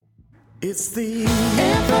It's the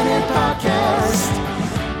Infinite Podcast.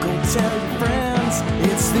 Go tell your friends.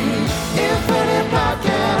 It's the Infinite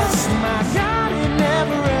Podcast. My God, it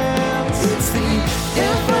never ends. It's the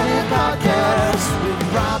Infinite Podcast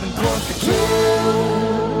with Rob and Cork the Kid.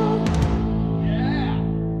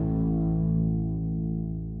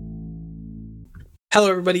 Hello,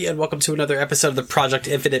 everybody, and welcome to another episode of the Project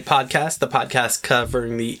Infinite Podcast, the podcast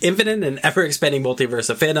covering the infinite and ever-expanding multiverse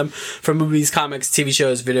of fandom, from movies, comics, TV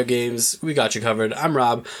shows, video games. We got you covered. I'm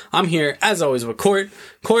Rob. I'm here, as always, with Court.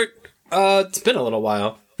 Court, it's been a little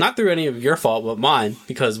while. Not through any of your fault, but mine,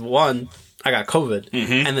 because one, I got COVID,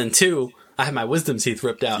 and then two, I had my wisdom teeth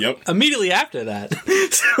ripped out immediately after that.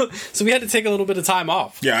 So we had to take a little bit of time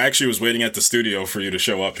off. Yeah, I actually was waiting at the studio for you to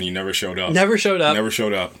show up, and you never showed up. Never showed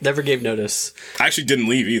up. Never gave notice. I actually didn't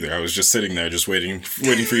leave either. I was just sitting there, just waiting for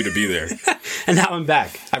you to be there. And now I'm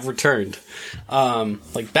back. I've returned.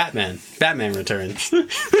 Like Batman. Batman returns.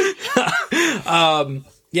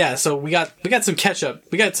 Yeah, so we got some catch up.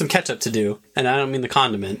 We got some catch up to do, and I don't mean the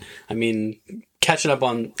condiment. I mean catching up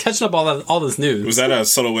all this news. Was that a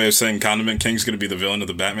subtle way of saying Condiment King's going to be the villain of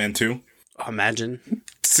the Batman 2? Imagine.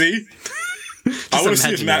 See? I want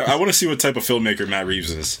to see what type of filmmaker Matt Reeves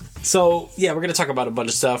is. So, yeah, we're going to talk about a bunch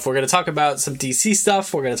of stuff. We're going to talk about some DC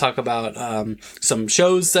stuff. We're going to talk about some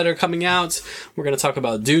shows that are coming out. We're going to talk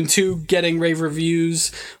about Dune 2 getting rave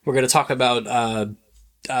reviews. We're going to talk about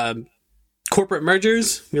corporate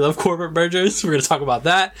mergers. We love corporate mergers. We're going to talk about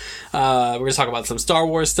that. We're going to talk about some Star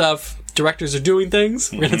Wars stuff. Directors are doing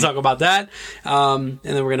things. We're going to talk about that. And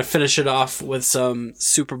then we're going to finish it off with some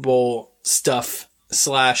Super Bowl stuff /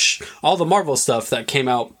 all the Marvel stuff that came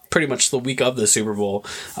out pretty much the week of the Super Bowl.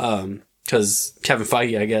 Because Kevin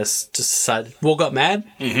Feige, I guess, just woke up mad.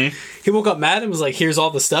 Mm-hmm. He woke up mad and was like, here's all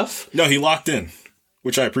the stuff. No, he locked in,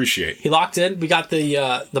 which I appreciate. He locked in. We got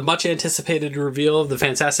the much anticipated reveal of the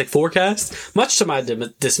Fantastic Four cast, much to my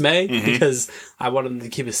dismay, because I wanted them to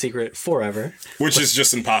keep a secret forever. Which is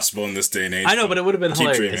just impossible in this day and age. I know, but it would have been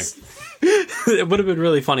hilarious. It would have been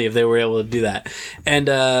really funny if they were able to do that. And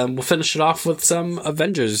we'll finish it off with some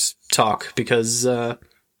Avengers talk, because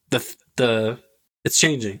it's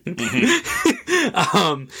changing.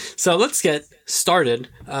 Mm-hmm. So let's get started.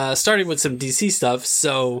 Starting with some DC stuff.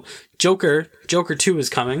 So Joker 2 is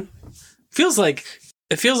coming. Feels like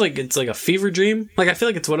it's like a fever dream. Like, I feel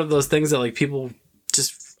like it's one of those things that like people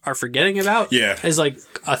just are forgetting about. Yeah. Is like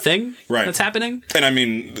a thing that's happening. And I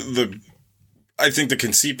mean, I think the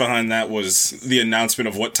conceit behind that was the announcement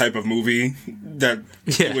of what type of movie that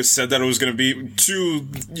it was said that it was going to be, to,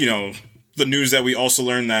 the news that we also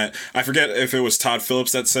learned that, I forget if it was Todd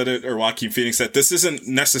Phillips that said it or Joaquin Phoenix, that this isn't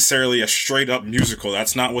necessarily a straight up musical.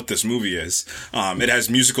 That's not what this movie is. It has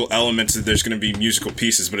musical elements. There's going to be musical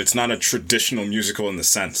pieces, but it's not a traditional musical in the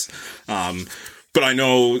sense. But I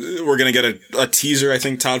know we're going to get a teaser, I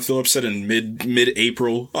think Todd Phillips said, in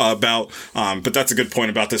mid-April about, but that's a good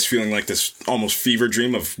point about this feeling like this almost fever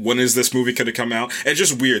dream of when is this movie going to come out. It's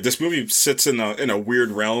just weird. This movie sits in a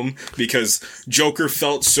weird realm because Joker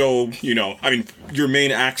felt so, your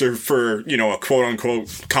main actor for, a quote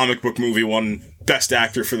unquote comic book movie won Best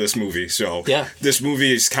Actor for this movie. So this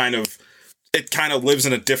movie is kind of lives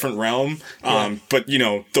in a different realm. But,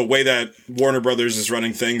 the way that Warner Brothers is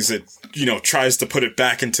running things, it, tries to put it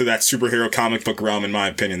back into that superhero comic book realm, in my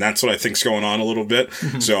opinion. That's what I think's going on a little bit.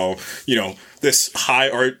 Mm-hmm. So, this high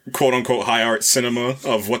art, quote unquote, high art cinema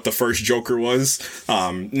of what the first Joker was,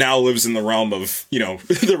 now lives in the realm of,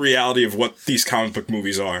 the reality of what these comic book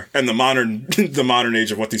movies are and the modern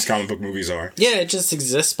age of what these comic book movies are. Yeah, it just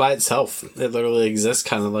exists by itself. It literally exists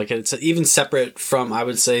kind of like it's even separate from, I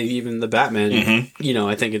would say, even the Batman. Mm-hmm.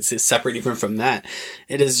 I think it's separate even from that.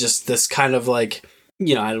 It is just this kind of like,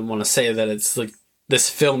 I don't want to say that it's like this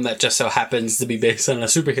film that just so happens to be based on a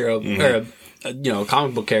superhero or a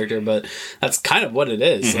comic book character, but that's kind of what it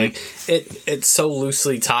is. Mm-hmm. Like it's so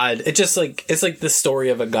loosely tied. It just like, it's like the story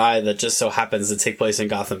of a guy that just so happens to take place in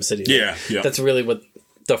Gotham City. Yeah. That's really what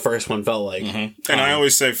the first one felt like. Mm-hmm. And I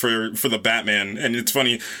always say for the Batman, and it's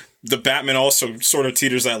funny, the Batman also sort of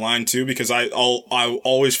teeters that line too, because I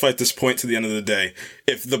always fight this point to the end of the day.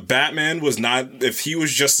 If the Batman if he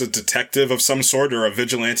was just a detective of some sort or a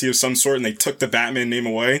vigilante of some sort, and they took the Batman name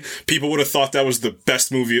away, people would have thought that was the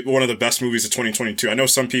best movie, one of the best movies of 2022. I know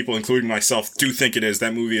some people, including myself, do think it is.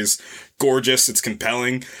 That movie is gorgeous. It's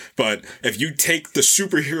compelling. But if you take the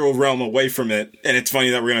superhero realm away from it, and it's funny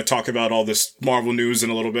that we're going to talk about all this Marvel news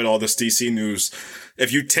and a little bit all this DC news,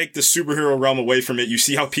 if you take the superhero realm away from it, you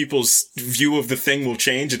see how people's view of the thing will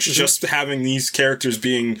change. It's just having these characters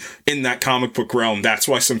being in that comic book realm. That's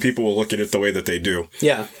why some people will look at it the way that they do.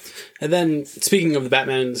 Yeah. And then, speaking of the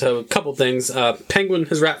Batman, so a couple things. Penguin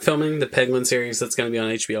has wrapped filming the Penguin series that's going to be on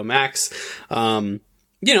HBO Max. I'm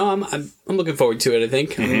looking forward to it, I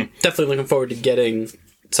think. I'm definitely looking forward to getting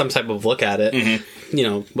some type of look at it.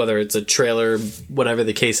 Whether it's a trailer, whatever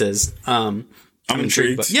the case is. I'm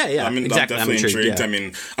intrigued. Exactly. I'm definitely intrigued. Yeah. I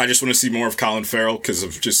mean, I just want to see more of Colin Farrell because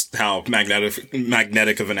of just how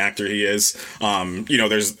magnetic of an actor he is.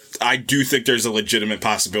 I do think there's a legitimate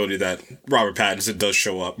possibility that Robert Pattinson does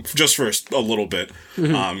show up just for a little bit.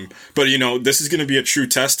 But this is going to be a true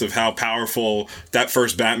test of how powerful that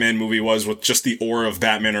first Batman movie was with just the aura of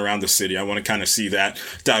Batman around the city. I want to kind of see that,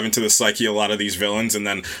 dive into the psyche of a lot of these villains, and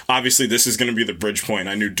then obviously this is going to be the bridge point.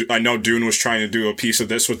 I know Dune was trying to do a piece of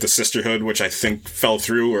this with the Sisterhood, which I think fell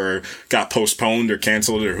through or got postponed or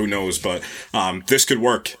canceled or who knows, but this could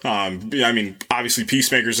work. Obviously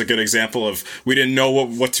Peacemaker's a good example of we didn't know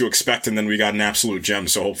what to expect, and then we got an absolute gem,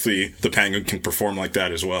 so hopefully the Penguin can perform like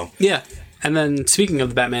that as well. Yeah. And then speaking of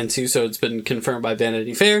the Batman 2, so it's been confirmed by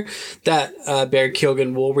Vanity Fair that Barry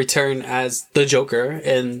Keoghan will return as the Joker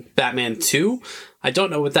in Batman 2. I don't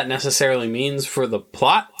know what that necessarily means for the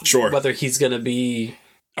plot. Sure. Whether he's going to be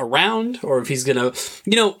around or if he's going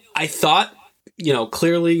to... I thought,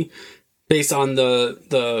 clearly based on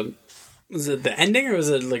the was it the ending or was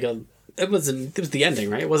it like it was the ending,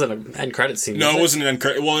 right? It wasn't an end credit scene. No, it wasn't an end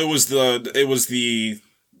credit. Well, it was the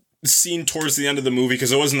scene towards the end of the movie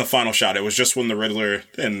because it wasn't the final shot. It was just when the Riddler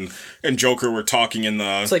and Joker were talking in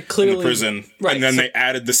the prison, right? And then they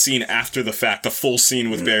added the scene after the fact, the full scene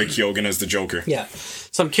with Barry Keoghan as the Joker. Yeah.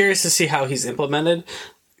 So I'm curious to see how he's implemented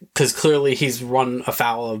because clearly he's run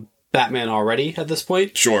afoul of Batman already at this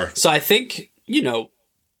point. Sure. So I think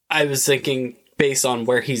I was thinking based on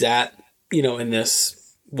where he's at, in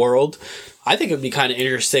this world, I think it would be kind of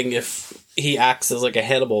interesting if he acts as like a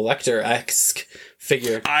Hannibal Lecter-esque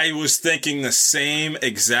figure. I was thinking the same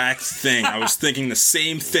exact thing. I was thinking the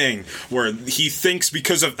same thing where he thinks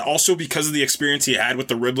because of the experience he had with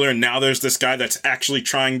the Riddler, and now there's this guy that's actually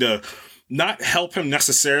trying to not help him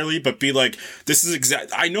necessarily, but be like, this is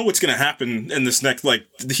I know what's going to happen in this next,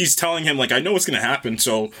 he's telling him, I know what's going to happen,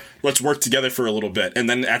 so let's work together for a little bit. And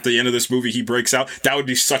then at the end of this movie, he breaks out. That would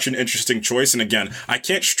be such an interesting choice. And again, I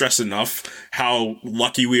can't stress enough how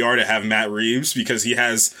lucky we are to have Matt Reeves because he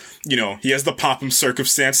has the pomp and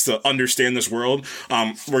circumstance to understand this world.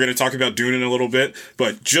 We're going to talk about Dune in a little bit,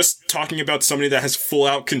 but just talking about somebody that has full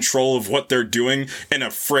out control of what they're doing in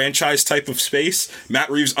a franchise type of space, Matt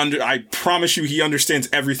Reeves I promise you he understands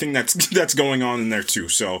everything that's going on in there too.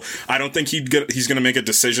 So I don't think he's going to make a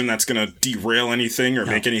decision that's going to derail anything or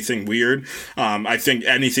make anything weird. I think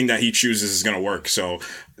anything that he chooses is going to work. So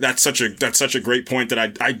that's such a great point that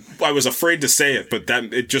I was afraid to say it, but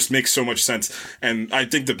that it just makes so much sense. And I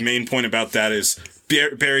think the main point about that is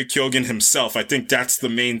Barry Keoghan himself. I think that's the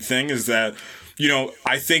main thing is that,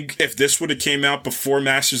 I think if this would have came out before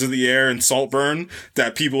Masters of the Air and Saltburn,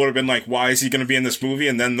 that people would have been like, why is he going to be in this movie?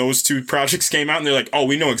 And then those two projects came out and they're like, oh,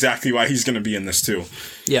 we know exactly why he's going to be in this too.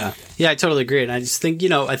 Yeah. Yeah, I totally agree. And I just think,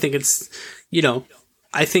 I think it's,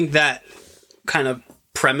 I think that kind of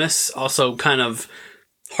premise also kind of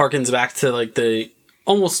harkens back to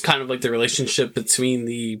almost kind of like the relationship between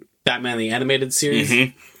the Batman the Animated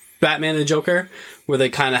Series, Batman and Joker, where they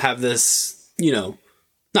kind of have this,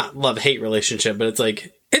 not love-hate relationship, but it's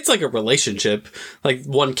like a relationship. Like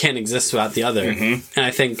one can't exist without the other. And I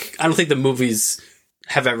don't think the movies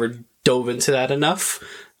have ever dove into that enough.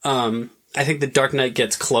 I think The Dark Knight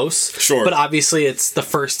gets close. Sure. But obviously it's the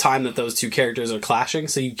first time that those two characters are clashing,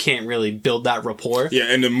 so you can't really build that rapport. Yeah,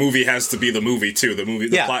 and the movie has to be the movie, too.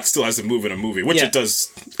 The plot still has to move in a movie, which it does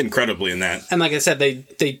incredibly in that. And like I said,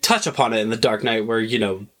 they touch upon it in The Dark Knight where,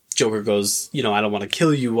 Joker goes, I don't want to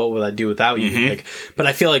kill you, what would I do without you? But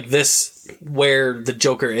I feel like this, where the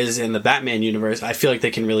Joker is in the Batman universe, I feel like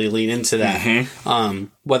they can really lean into that.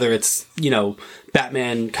 Whether it's,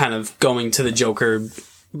 Batman kind of going to the Joker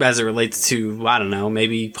as it relates to, I don't know,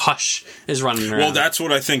 maybe Hush is running around. Well, that's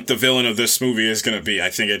what I think the villain of this movie is going to be. I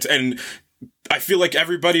think and I feel like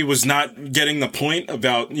everybody was not getting the point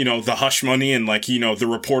about, the Hush money and the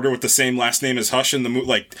reporter with the same last name as Hush in the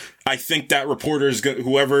movie. I think that reporter is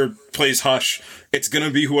whoever plays Hush, it's going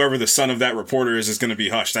to be whoever the son of that reporter is going to be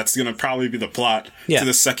Hush. That's going to probably be the plot to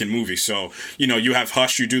the second movie. So, you have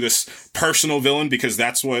Hush, you do this personal villain because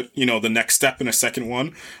that's what, the next step in a second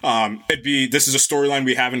one. This is a storyline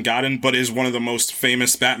we haven't gotten, but is one of the most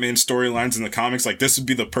famous Batman storylines in the comics. This would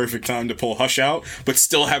be the perfect time to pull Hush out, but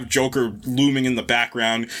still have Joker looming in the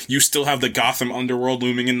background. You still have the Gotham underworld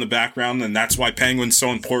looming in the background, and that's why Penguin's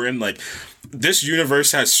so important. this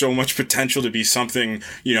universe has so much potential to be something,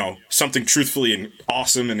 something truthfully and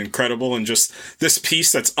awesome and incredible, and just this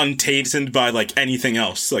piece that's untainted by like anything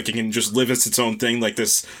else. Like it can just live as its own thing. Like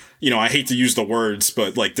this, I hate to use the words,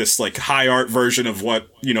 but like this like high art version of what,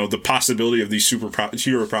 the possibility of these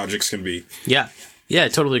hero projects can be. Yeah. Yeah,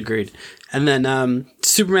 totally agreed. And then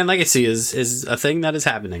Superman Legacy is a thing that is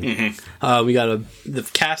happening. Mm-hmm. We got the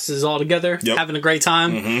cast is all together, having a great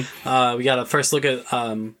time. Mm-hmm. We got a first look at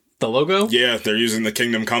the logo. Yeah, they're using the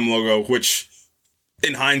Kingdom Come logo, which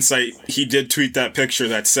in hindsight, he did tweet that picture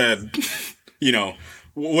that said,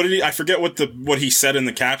 what did he? I forget what he said in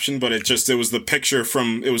the caption, but it was the picture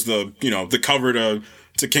the cover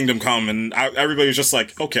to Kingdom Come, and everybody was just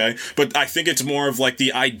like, okay. But I think it's more of like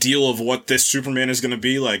the ideal of what this Superman is going to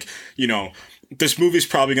be. Like, this movie's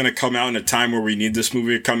probably going to come out in a time where we need this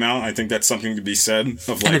movie to come out. I think that's something to be said.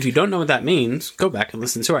 And if you don't know what that means, go back and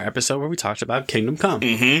listen to our episode where we talked about Kingdom Come.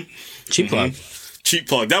 Mm-hmm. Cheap plug. Cheap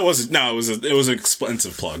plug. It was an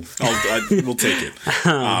expensive plug. We'll take it.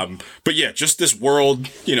 But yeah, just this world,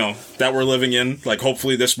 that we're living in. Like,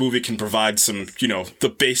 hopefully this movie can provide some,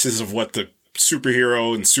 the basis of what the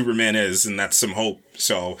superhero and Superman is, and that's some hope.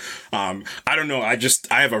 So I don't know, I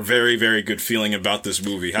have a very, very good feeling about this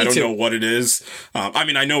movie. I don't know what it is.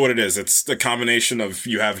 I know what it is. It's the combination of,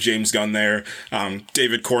 you have James Gunn there,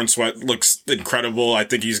 David Cornsweet looks incredible. I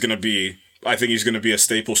think he's going to be a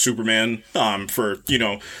staple Superman, for,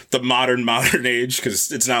 the modern age,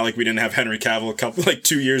 because it's not like we didn't have Henry Cavill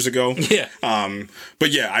 2 years ago. Yeah. But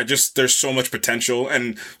yeah, there's so much potential.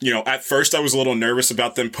 And, at first I was a little nervous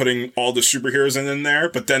about them putting all the superheroes in there,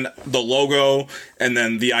 but then the logo and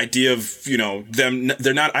then the idea of,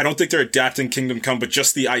 I don't think they're adapting Kingdom Come, but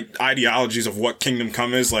just the ideologies of what Kingdom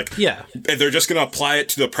Come is. Like, yeah, they're just going to apply it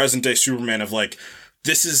to the present day Superman of like,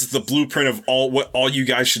 this is the blueprint of all you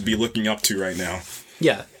guys should be looking up to right now.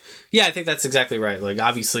 Yeah. Yeah, I think that's exactly right. Like,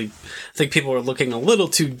 obviously, I think people are looking a little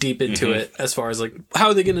too deep into it as far as, like, how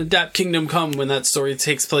are they going to adapt Kingdom Come when that story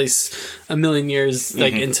takes place a million years,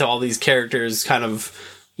 like, into all these characters' kind of,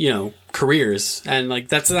 careers. And, like,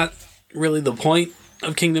 that's not really the point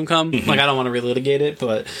of Kingdom Come. Like, I don't want to relitigate it,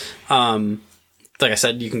 but, like I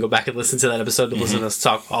said, you can go back and listen to that episode to listen to us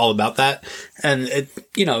talk all about that. And it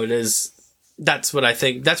is... That's what I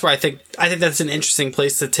think. That's where I think that's an interesting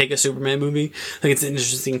place to take a Superman movie. I think it's an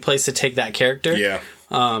interesting place to take that character. Yeah.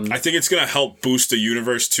 I think it's going to help boost the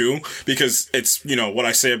universe too, because it's, what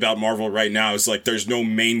I say about Marvel right now is like, there's no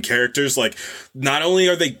main characters. Like, not only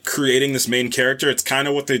are they creating this main character, it's kind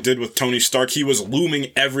of what they did with Tony Stark. He was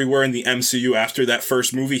looming everywhere in the MCU after that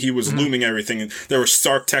first movie. He was looming everything. There was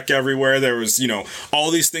Stark tech everywhere. There was,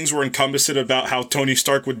 all these things were encompassed about how Tony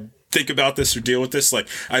Stark would think about this or deal with this. Like,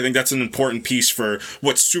 I think that's an important piece for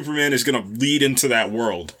what Superman is going to lead into that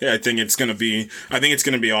world. I think it's going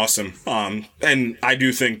to be awesome. And I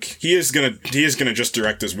do think he is going to just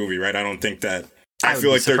direct this movie, right? I don't think that, I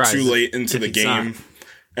feel like they're too late into the game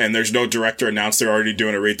and there's no director announced. They're already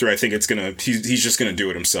doing a read through. I think he's just going to do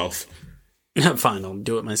it himself. Fine, I'll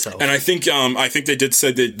do it myself. And I think they did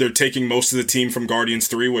say that they're taking most of the team from Guardians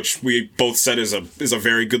 3, which we both said is a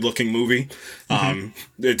very good looking movie.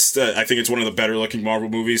 It's I think it's one of the better looking Marvel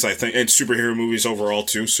movies, I think, and superhero movies overall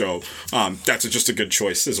too. So that's just a good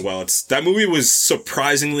choice as well. That movie was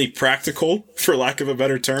surprisingly practical, for lack of a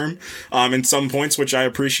better term, in some points, which I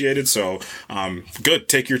appreciated. So good,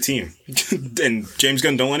 take your team. And James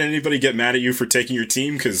Gunn, don't let anybody get mad at you for taking your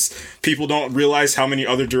team, because people don't realize how many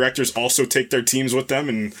other directors also take their teams with them,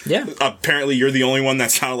 and apparently you're the only one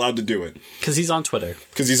that's not allowed to do it. Because he's on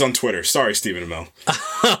Twitter. Sorry, Stephen Amell.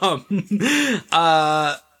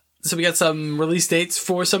 So we got some release dates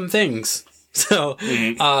for some things. So,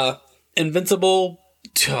 Invincible,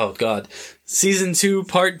 oh god, Season 2,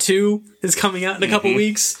 Part 2 is coming out in a couple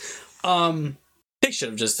weeks. They should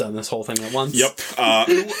have just done this whole thing at once. Yep.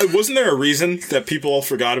 Wasn't there a reason that people all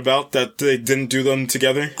forgot about, that they didn't do them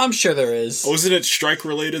together? I'm sure there is. Wasn't it strike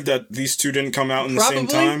related that these two didn't come out in the same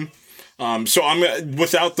time? So I'm,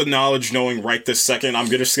 without the knowledge knowing right this second, I'm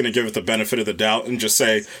just going to give it the benefit of the doubt and just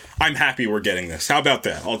say, I'm happy we're getting this. How about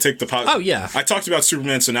that? I'll take the positive. Oh, yeah. I talked about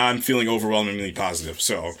Superman, so now I'm feeling overwhelmingly positive.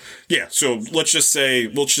 So, yeah. So let's just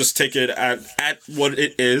take it at what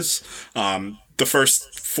it is. The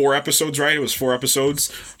first 4 episodes, right? It was 4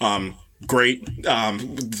 episodes. Great.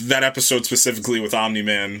 That episode specifically with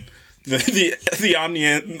Omni-Man, the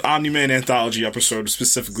Omni-Man anthology episode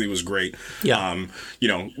specifically was great. Yeah.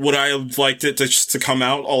 Would I have liked it to come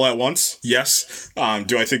out all at once? Yes.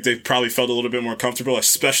 Do I think they probably felt a little bit more comfortable,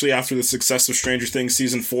 especially after the success of Stranger Things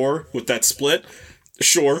Season 4 with that split?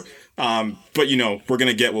 Sure. But, we're going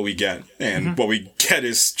to get what we get. And what we get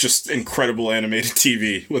is just incredible animated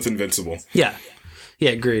TV with Invincible. Yeah.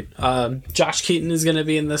 Yeah, agreed. Josh Keaton is going to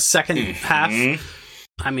be in the second half.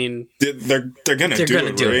 I mean, they're going to do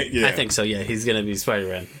it, right? Yeah. I think so. Yeah, he's going to be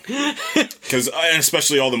Spider-Man. Because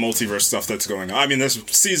especially all the multiverse stuff that's going on. I mean, this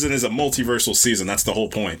season is a multiversal season. That's the whole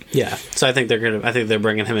point. Yeah. So I think they're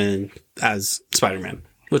bringing him in as Spider-Man,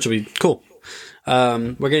 which will be cool.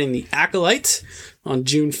 We're getting The Acolyte on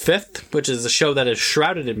June 5th, which is a show that is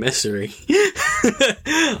shrouded in mystery.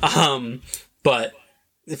 But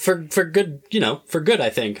for good, I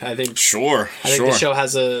think. Sure. I think the show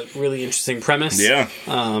has a really interesting premise. Yeah.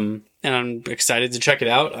 And I'm excited to check it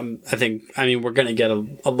out. We're going to get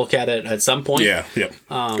a look at it at some point. Yeah. Yeah.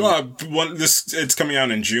 It's coming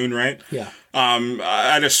out in June, right? Yeah.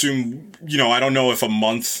 I'd assume, I don't know if a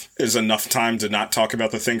month is enough time to not talk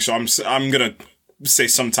about the thing. So I'm going to say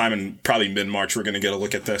sometime in probably mid-March, we're going to get a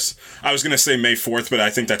look at this. I was going to say May 4th, but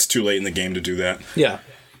I think that's too late in the game to do that. Yeah.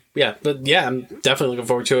 Yeah, but yeah, I'm definitely looking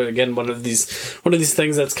forward to it. Again, one of these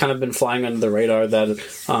things that's kind of been flying under the radar that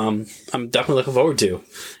I'm definitely looking forward to.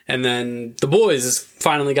 And then The Boys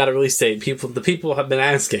finally got a release date. The people have been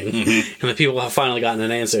asking, and the people have finally gotten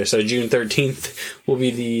an answer. So June 13th will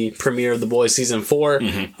be the premiere of The Boys season 4.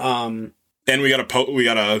 And we got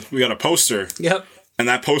a poster. Yep. And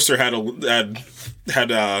that poster had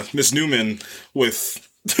Miss Newman with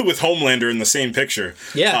Homelander in the same picture.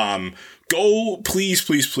 Yeah.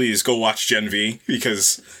 Please go watch Gen V,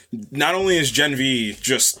 because not only is Gen V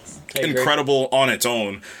just incredible on its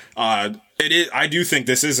own, I do think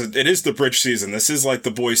it is the bridge season. This is like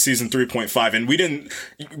The Boys season 3.5,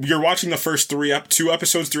 and you're watching the first 3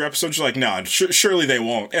 episodes, you're like, nah, surely they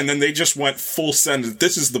won't. And then they just went full send.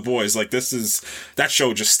 This is The Boys. Like, that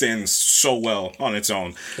show just stands so well on its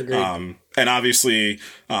own. Agreed. And obviously,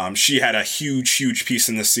 she had a huge piece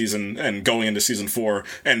in this season and going into season 4.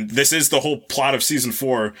 And this is the whole plot of season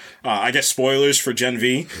 4. I guess spoilers for Gen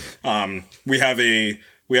V. We have a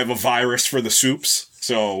virus for the soups.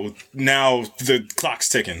 So now the clock's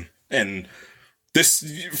ticking. And this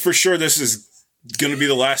is going to be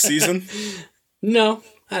the last season. No,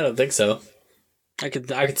 I don't think so. I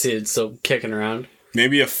could see it still kicking around.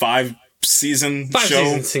 Maybe a 5-season show. 5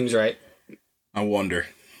 seasons seems right. I wonder.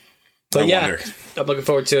 But I'm looking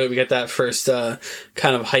forward to it. We got that first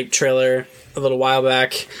kind of hype trailer a little while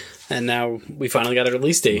back, and now we finally got a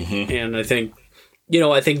release date. And I think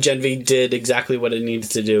Gen V did exactly what it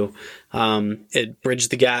needed to do. It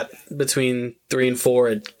bridged the gap between 3 and 4.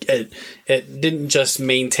 It didn't just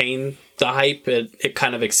maintain the hype. It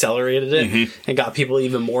kind of accelerated it and got people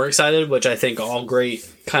even more excited, which I think all great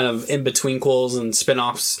kind of in-betweenquels and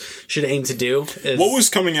spin-offs should aim to do. What was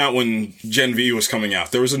coming out when Gen V was coming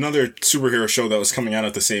out? There was another superhero show that was coming out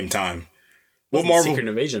at the same time. What Marvel? Secret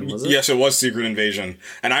Invasion, was it? Yes, it was Secret Invasion.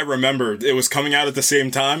 And I remember it was coming out at the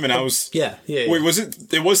same time, and I was... Yeah. Wait, was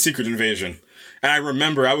it? It was Secret Invasion. And I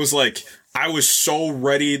remember I was so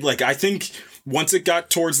ready. Like, I think once it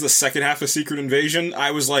got towards the second half of Secret Invasion,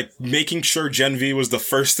 I was making sure Gen V was the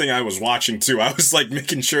first thing I was watching too. I was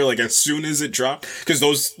making sure as soon as it dropped,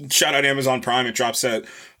 because shout out Amazon Prime, it drops at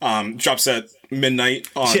midnight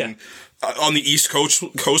on the East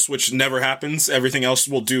Coast, which never happens. Everything else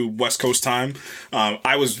will do West Coast time.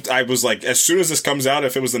 I was as soon as this comes out,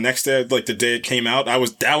 if it was the next day, the day it came out, that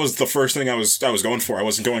was the first thing I was going for. I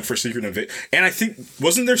wasn't going for Secret Invasion. And I think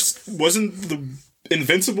wasn't the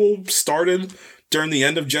Invincible started during the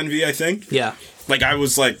end of Gen V, I think? Yeah. I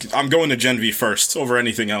was I'm going to Gen V first over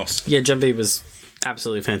anything else. Yeah, Gen V was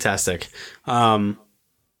absolutely fantastic.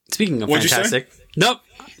 Speaking of fantastic. Nope,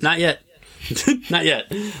 not yet. Not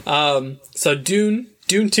yet. So Dune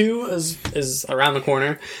 2 is around the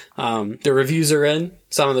corner. The reviews are in.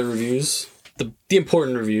 Some of the reviews. The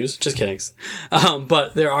important reviews. Just kidding.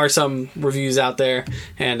 But there are some reviews out there,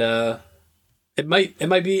 and it might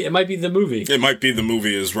be the movie. It might be the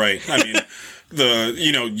movie is right. I mean,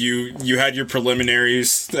 you had your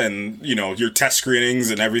preliminaries and your test screenings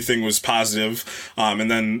and everything was positive. And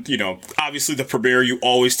then obviously the premiere, you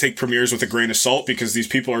always take premieres with a grain of salt, because these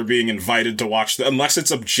people are being invited to watch unless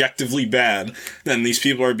it's objectively bad, then these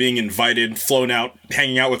people are being invited, flown out,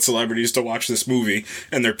 hanging out with celebrities to watch this movie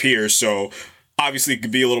and their peers. So obviously it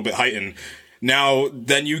could be a little bit heightened. Now,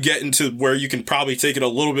 then you get into where you can probably take it a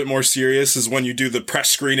little bit more serious is when you do the press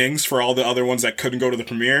screenings for all the other ones that couldn't go to the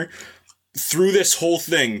premiere. Through this whole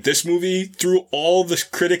thing, this movie, through all the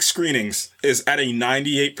critic screenings, is at a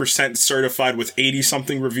 98% certified with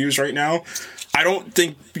 80-something reviews right now. I don't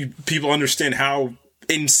think people understand how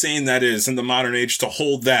insane that is in the modern age to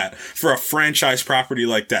hold that for a franchise property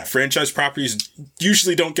like that. Franchise properties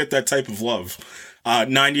usually don't get that type of love.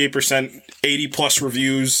 98%, 80 plus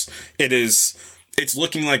reviews. It's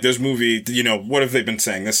looking like this movie, you know, what have they been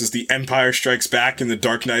saying? This is the Empire Strikes Back in the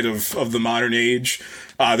Dark Knight of the modern age.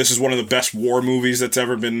 This is one of the best war movies that's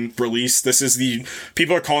ever been released.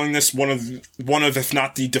 People are calling this one of, if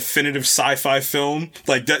not the definitive sci-fi film.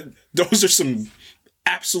 Like that, those are some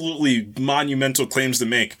absolutely monumental claims to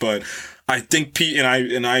make, but I think Pete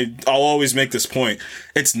I'll always make this point.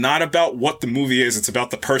 It's not about what the movie is. It's about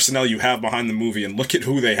the personnel you have behind the movie, and look at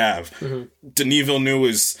who they have. Denis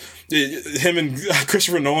Villeneuve him and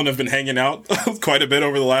Christopher Nolan have been hanging out quite a bit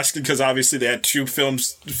over the last, because obviously they had 2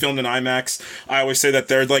 films filmed in IMAX. I always say that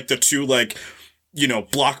they're like the 2, like, you know,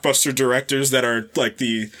 blockbuster directors that are like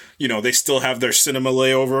the, you know, they still have their cinema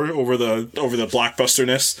layover over the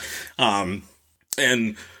blockbusterness.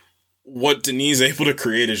 And what Denis is able to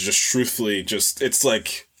create is just truthfully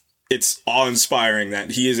it's awe-inspiring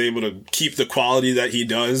that he is able to keep the quality that he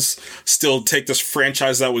does, still take this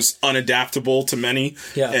franchise that was unadaptable to many,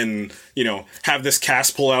 and, you know, have this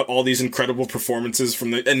cast pull out all these incredible performances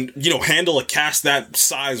and, you know, handle a cast that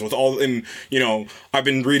size with all, and, you know, I've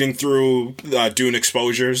been reading through Dune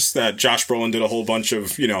Exposures that Josh Brolin did a whole bunch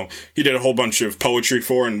of, you know, he did a whole bunch of poetry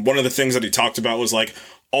for, and one of the things that he talked about was like,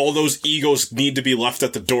 all those egos need to be left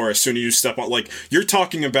at the door as soon as you step on. Like, you're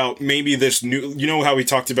talking about maybe this new, you know how we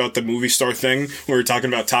talked about the movie star thing, where we were talking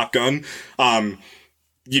about Top Gun?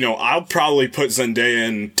 You know, I'll probably put Zendaya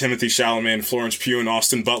and Timothée Chalamet, Florence Pugh, and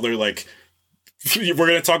Austin Butler. Like, we're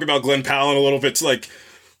going to talk about Glenn Powell in a little bit. It's like,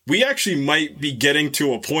 we actually might be getting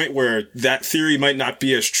to a point where that theory might not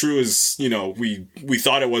be as true as, you know, we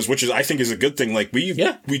thought it was, which is, I think, is a good thing. Like, we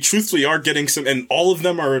truthfully are getting some, and all of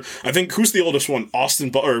them are, I think, who's the oldest one? Austin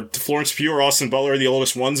Butler, or Florence Pugh or Austin Butler are the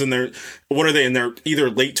oldest ones, and what are they, in their either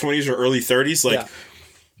late 20s or early 30s? Like,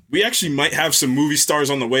 we actually might have some movie stars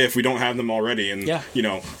on the way if we don't have them already. And, you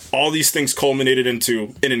know, all these things culminated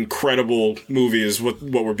into an incredible movie is what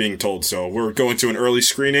we're being told. So we're going to an early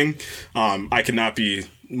screening. I could not be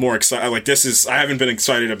more excited. Like, I haven't been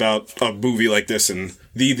excited about a movie like this in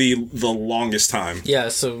the longest time. Yeah,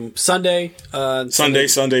 so Sunday, we'll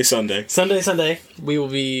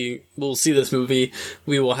see this movie.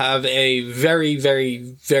 We will have a very,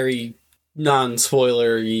 very, very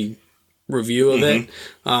non-spoilery review of it.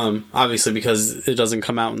 Obviously, because it doesn't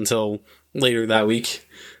come out until later that week.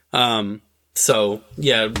 So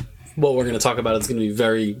yeah, what we're going to talk about is going to be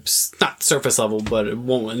very, not surface level, but it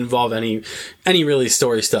won't involve any really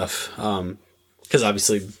story stuff. Because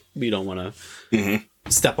obviously we don't want to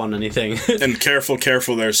step on anything. And careful,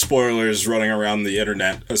 there's spoilers running around the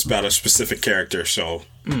internet about a specific character. So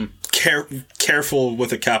careful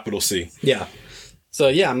with a capital C. Yeah. So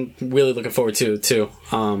yeah, I'm really looking forward to it too.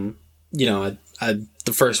 You know,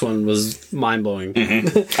 the first one was mind-blowing.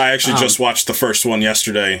 I actually just watched the first one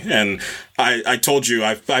yesterday, and I told you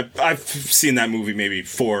I've seen that movie maybe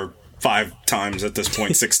 4-5 times at this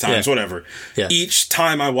point, 6 times, whatever. Yeah. Each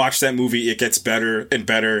time I watch that movie, it gets better and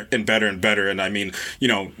better and better and better. And I mean, you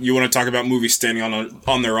know, you want to talk about movies standing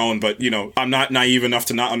on their own, but, you know, I'm not naive enough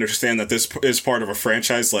to not understand that this is part of a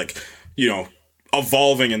franchise, like, you know,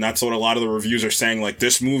 evolving, and that's what a lot of the reviews are saying. Like,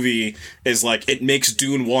 this movie is like, it makes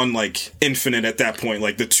Dune 1 like infinite at that point.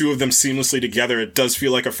 Like, the two of them seamlessly together, it does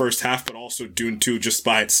feel like a first half, but also Dune 2 just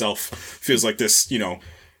by itself feels like this, you know,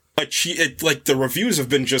 like the reviews have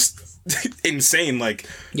been just insane, like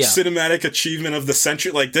cinematic achievement of the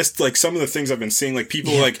century, like this, like some of the things I've been seeing, like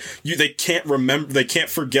people like they can't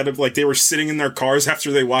forget it, like they were sitting in their cars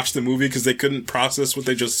after they watched the movie because they couldn't process what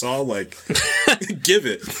they just saw. Like, give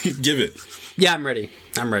it. Yeah, I'm ready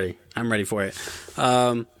for it.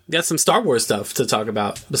 Got some Star Wars stuff to talk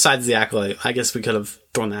about besides the Acolyte. I guess we could have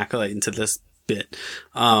thrown the Acolyte into this bit.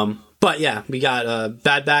 But yeah, we got a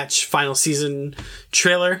Bad Batch final season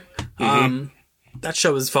trailer. That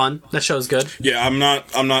show was fun. That show was good. Yeah, I'm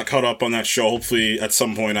not caught up on that show. Hopefully at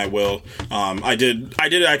some point I will. I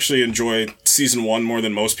did actually enjoy season 1 more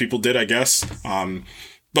than most people did, I guess.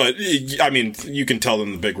 But I mean, you can tell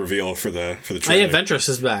them the big reveal for the trailer. Yeah, Ventress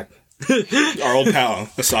is back. Our old pal,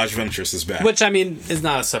 Asajj Ventress, is back. Which, I mean, is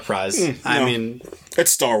not a surprise. I mean,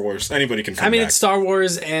 it's Star Wars. Anybody can come back. It's Star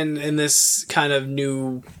Wars, and in this kind of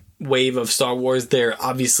new wave of Star Wars, they're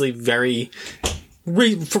obviously very,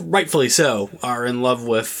 rightfully so, are in love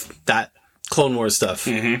with that Clone Wars stuff.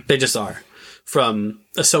 They just are. From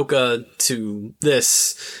Ahsoka to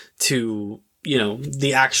this to, you know,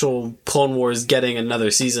 the actual Clone Wars getting another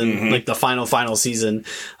season, like the final season.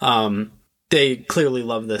 They clearly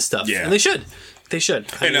love this stuff. Yeah. And they should.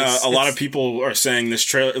 And a lot of people are saying this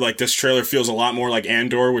trailer feels a lot more like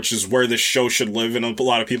Andor, which is where this show should live in a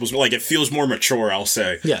lot of people's, like, it feels more mature, I'll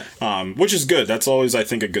say. Yeah. Which is good. That's always, I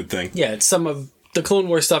think, a good thing. Yeah, it's some of the Clone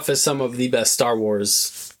Wars stuff is some of the best Star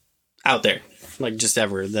Wars out there, like just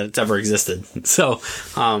ever, that it's ever existed. So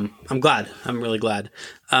I'm glad. I'm really glad.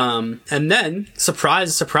 And then,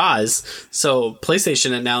 surprise, surprise, so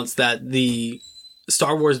PlayStation announced that the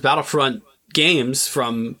Star Wars Battlefront games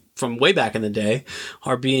from way back in the day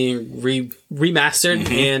are being remastered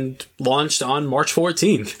and launched on March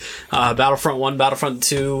 14th. Battlefront 1, Battlefront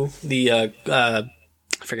 2, the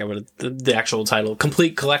I forget what the actual title,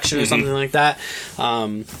 Complete Collection or something like that.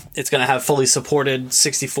 It's going to have fully supported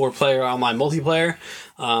 64-player online multiplayer.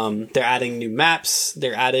 They're adding new maps.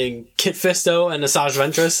 They're adding Kit Fisto and Asajj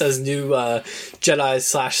Ventress as new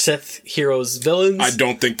Jedi/Sith heroes villains. I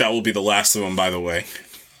don't think that will be the last of them, by the way.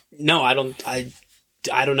 No, I don't. I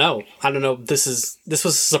don't know. I don't know. This was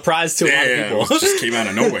a surprise to a lot of people. It just came out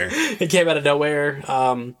of nowhere. It came out of nowhere.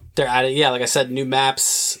 They're adding, like I said, new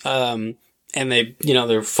maps. And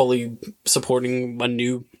they're fully supporting a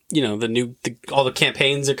new, all the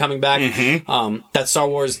campaigns are coming back. That Star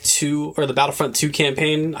Wars 2 or the Battlefront 2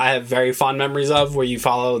 campaign, I have very fond memories of, where you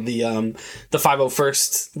follow the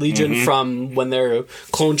 501st Legion from when they're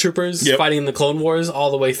clone troopers fighting in the Clone Wars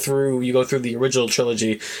all the way through. You go through the original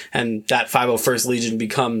trilogy, and that 501st Legion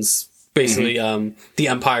becomes basically the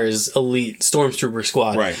Empire's elite stormtrooper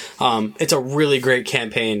squad. Right. It's a really great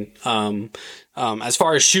campaign. As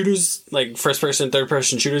far as shooters, like first person, third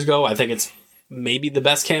person shooters go, I think it's maybe the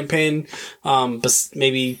best campaign. But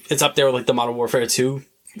maybe it's up there with like the Modern Warfare 2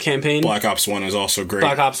 campaign. Black Ops 1 is also great.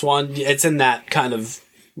 Black Ops 1, it's in that kind of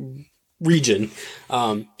region.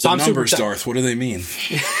 So I'm numbers, super Darth, what do they mean?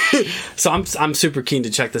 So I'm super keen to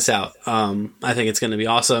check this out. I think it's going to be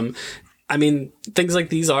awesome. I mean, things like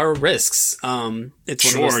these are risks.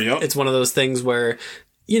 It's one of those things where,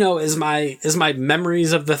 is my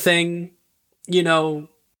memories of the thing,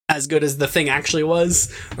 as good as the thing actually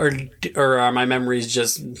was, or are my memories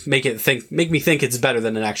just make me think it's better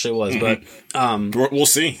than it actually was? But we'll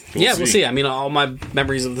see. We'll see. I mean, all my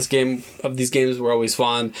memories of these games were always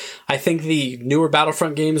fond. I think the newer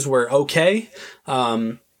Battlefront games were okay.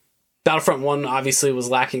 Battlefront 1 obviously was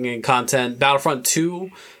lacking in content. Battlefront 2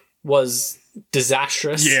 was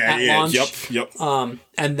disastrous at launch. Yep.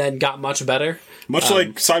 And then got much better. Much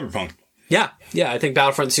like Cyberpunk. Yeah. I think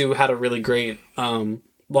Battlefront 2 had a really great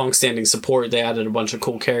long-standing support. They added a bunch of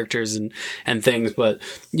cool characters and things, but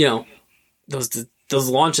those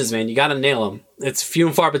launches, man, you got to nail them. It's few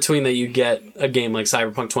and far between that you get a game like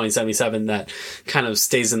Cyberpunk 2077 that kind of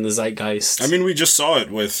stays in the zeitgeist. I mean, we just saw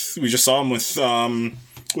them with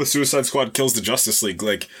Suicide Squad Kills the Justice League.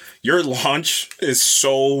 Like, your launch is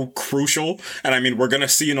so crucial, and I mean, we're gonna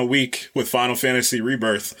see in a week with Final Fantasy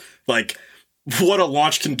Rebirth, like, what a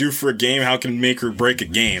launch can do for a game, how it can make or break a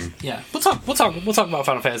game. Yeah, we'll talk about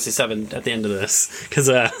Final Fantasy VII at the end of this, because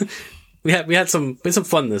we had some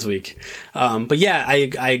fun this week. But yeah,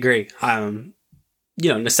 I agree.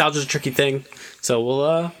 Nostalgia's a tricky thing, so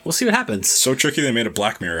we'll see what happens. So tricky they made a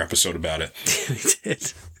Black Mirror episode about it. They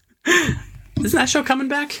did. Isn't that show coming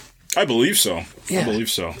back? I believe so. Yeah, I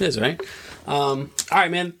believe so. It is, right? All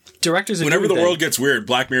right, man. Directors are Whenever doing the world gets weird,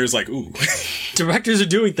 Black Mirror's like, ooh. Directors are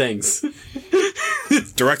doing things.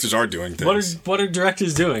 Directors are doing things. What are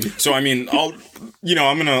directors doing? So I mean, I'm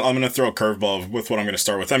gonna throw a curveball with what I'm gonna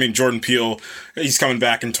start with. I mean, Jordan Peele, he's coming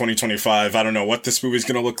back in 2025. I don't know what this movie's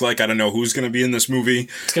gonna look like. I don't know who's gonna be in this movie.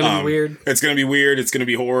 It's gonna be weird. It's gonna be weird. It's gonna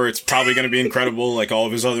be horror. It's probably gonna be incredible, like all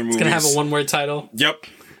of his other movies. It's gonna have a one-word title. Yep.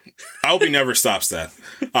 I hope he never stops that.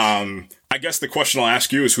 I guess the question I'll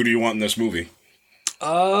ask you is, who do you want in this movie?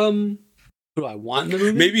 Who do I want in the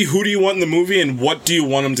movie? Maybe who do you want in the movie, and what do you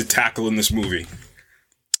want him to tackle in this movie?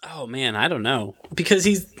 Oh man, I don't know, because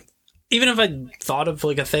even if I thought of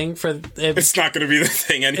like a thing for it's not going to be the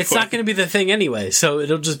thing anyway. It's not going to be the thing anyway, so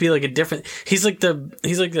it'll just be like a different. He's like the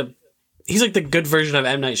good version of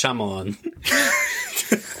M. Night Shyamalan.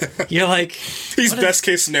 You're like, he's best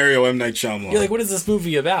case scenario M. Night Shyamalan. You're like, what is this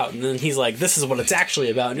movie about? And then he's like, this is what it's actually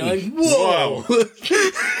about. And you're like, whoa.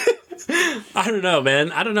 I don't know,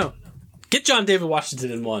 man. I don't know. Get John David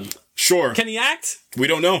Washington in one. Sure. Can he act? We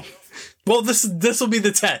don't know. Well, this will be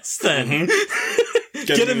the test then.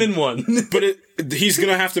 Get him in one. But he's going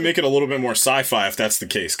to have to make it a little bit more sci-fi if that's the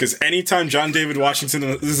case. Because anytime John David Washington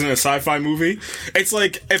is in a sci-fi movie, it's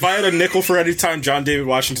like if I had a nickel for any time John David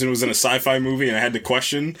Washington was in a sci-fi movie and I had to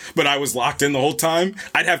question, but I was locked in the whole time,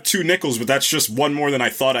 I'd have 2 nickels, but that's just one more than I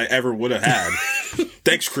thought I ever would have had.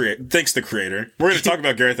 Thanks, the creator. We're going to talk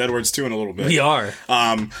about Gareth Edwards, too, in a little bit. We are.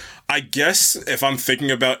 I guess if I'm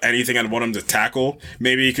thinking about anything I'd want him to tackle,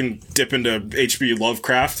 maybe he can dip into H.P.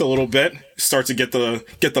 Lovecraft a little bit, start to get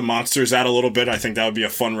the monsters out a little bit. I think that would be a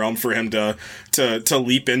fun realm for him to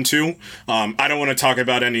leap into. I don't want to talk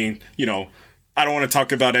about any, I I don't want to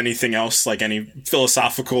talk about anything else, like any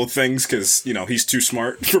philosophical things, because, you know, he's too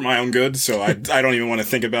smart for my own good. So I don't even want to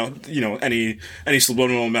think about, you know, any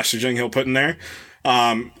subliminal messaging he'll put in there.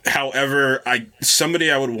 However, somebody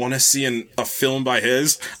I would want to see in a film by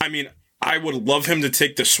his, I mean, I would love him to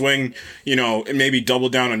take the swing, you know, and maybe double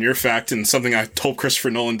down on your fact, and something I hope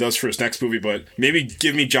Christopher Nolan does for his next movie, but maybe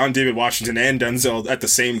give me John David Washington and Denzel at the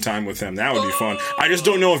same time with him. That would be fun. I just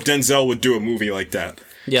don't know if Denzel would do a movie like that.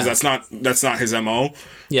 Yeah. That's not his MO.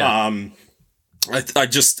 Yeah. I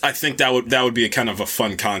think that would be a kind of a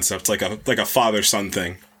fun concept, like a father-son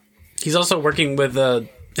thing. He's also working with,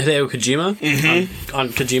 Hideo Kojima on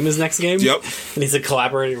Kojima's next game. Yep. And he's a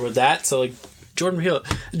collaborator with that, so like, Jordan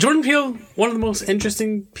Peele, one of the most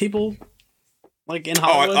interesting people, like, in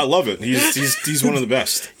Hollywood. Oh, I love it. He's one of the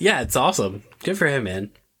best. Yeah, it's awesome. Good for him,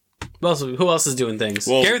 man. Who else is doing things?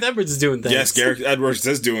 Well, Gareth Edwards is doing things. Yes, Gareth Edwards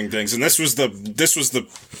is doing things, and this is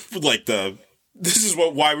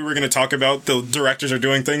why we were going to talk about the directors are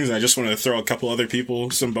doing things. And I just wanted to throw a couple other people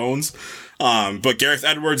some bones. But Gareth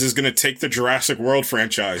Edwards is going to take the Jurassic World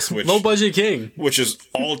franchise, which low budget king, which is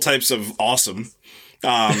all types of awesome.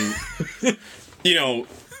 You know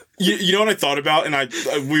what I thought about, and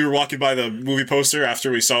we were walking by the movie poster after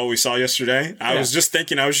we saw what we saw yesterday. I was just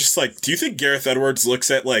thinking, like, do you think Gareth Edwards looks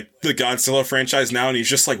at like the Godzilla franchise now and he's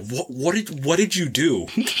just like, what did you do?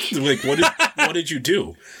 Like, what did you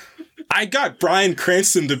do? I got Bryan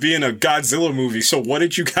Cranston to be in a Godzilla movie, so what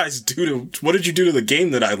did you do to the game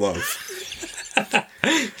that I love?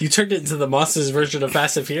 You turned it into the Monsters version of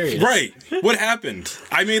Fast and Furious. Right. What happened?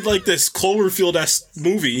 I made like this Cloverfield-esque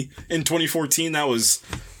movie in 2014 that was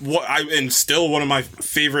and still one of my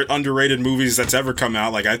favorite underrated movies that's ever come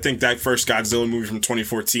out. Like, I think that first Godzilla movie from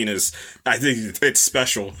 2014 I think it's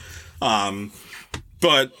special.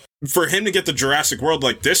 But for him to get the Jurassic World,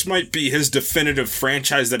 like, this might be his definitive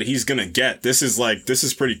franchise that he's gonna get. This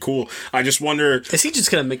is pretty cool. I just wonder, is he just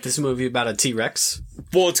gonna make this movie about a T-Rex?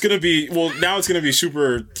 Well, now it's gonna be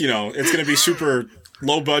super, you know, it's gonna be super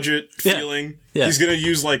low budget feeling. Yeah. He's gonna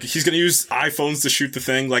use iPhones to shoot the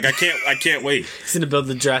thing. Like, I can't wait. He's gonna build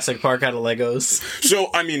the Jurassic Park out of Legos. So,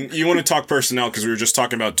 I mean, you want to talk personnel, because we were just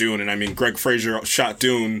talking about Dune, and I mean, Greg Fraser shot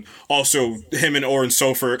Dune. Also, him and Oren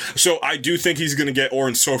Sofer. So, I do think he's gonna get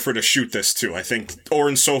Oren Sofer to shoot this too. I think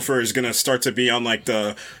Oren Sofer is gonna start to be on like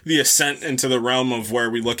the ascent into the realm of where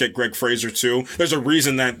we look at Greg Fraser too. There's a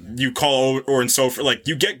reason that you call Oren Sofer, like,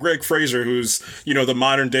 you get Greg Fraser, who's, you know, the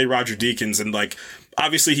modern day Roger Deakins, and like,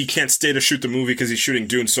 obviously he can't stay to shoot the movie because he's shooting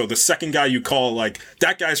Dune. So the second guy you call, like,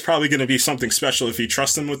 that guy's probably going to be something special if you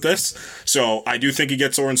trust him with this. So I do think he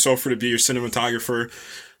gets Oren Sofer to be your cinematographer.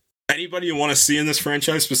 Anybody you want to see in this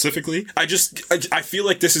franchise specifically? I feel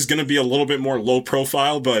like this is going to be a little bit more low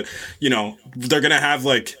profile, but, you know, they're going to have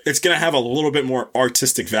it's going to have a little bit more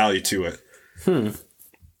artistic value to it.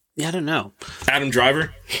 Yeah, I don't know. Adam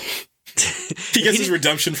Driver? He gets his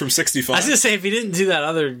redemption from 65. I was going to say, if he didn't do that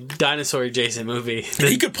other dinosaur adjacent movie,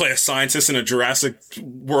 he could play a scientist in a Jurassic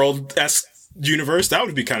World-esque universe. That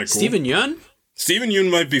would be kind of cool. Steven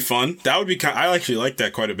Yeun might be fun. That would be I actually like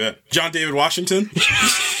that quite a bit. John David Washington?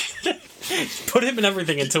 Put him in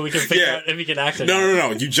everything until we can figure out if he can act.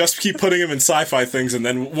 No. You just keep putting him in sci-fi things, and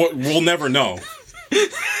then we'll never know.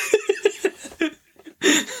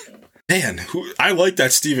 Man, I like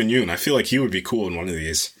that Steven Yeun. I feel like he would be cool in one of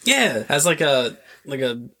these. Yeah, as like a I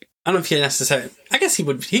don't know if he has to say. I guess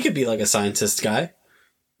he could be like a scientist guy.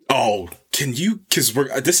 Oh, can you? Because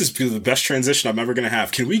this is the best transition I'm ever going to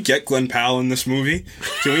have. Can we get Glenn Powell in this movie?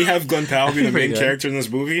 Can we have Glenn Powell be the main character in this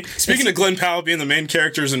movie? Speaking of Glenn Powell being the main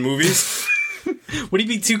characters in movies, would he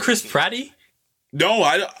be too Chris Pratt-y? No,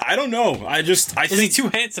 I don't know. Is he too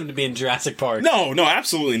handsome to be in Jurassic Park? No,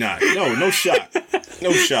 absolutely not. No shot.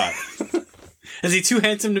 No shot. Is he too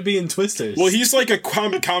handsome to be in Twisters? Well, he's like a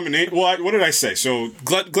combination. Well, what did I say? So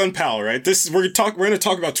Glenn Powell, right? We're going to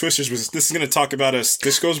talk about Twisters. But this is going to talk about us.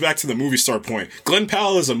 This goes back to the movie star point. Glenn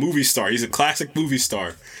Powell is a movie star. He's a classic movie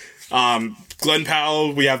star. Glenn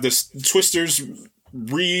Powell. We have this Twisters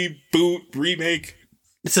remake.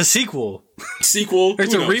 It's a sequel. Or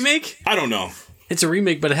it's a remake? I don't know. It's a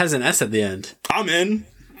remake, but it has an S at the end. I'm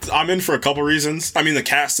in for a couple reasons. I mean, the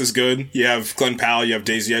cast is good. You have Glenn Powell, you have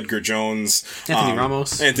Daisy Edgar Jones,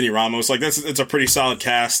 Anthony Ramos. Like, it's a pretty solid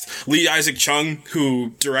cast. Lee Isaac Chung, who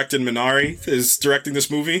directed Minari, is directing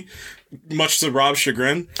this movie, much to Rob's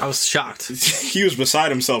chagrin. I was shocked. He was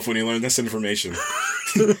beside himself when he learned this information.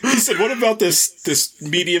 He said, "What about this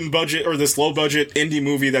medium budget or this low budget indie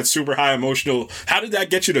movie that's super high emotional? How did that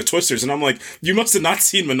get you to Twisters?" And I'm like, "You must have not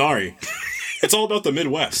seen Minari. It's all about the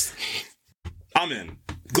Midwest." I'm in.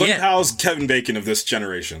 Glenn Powell's Kevin Bacon of this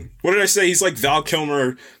generation. What did I say? He's like Val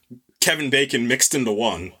Kilmer Kevin Bacon mixed into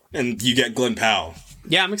one, and you get Glenn Powell.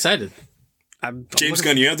 Yeah, I'm excited. James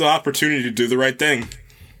Gunn, you have the opportunity to do the right thing.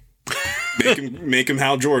 Make him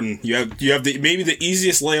Hal Jordan. You have maybe the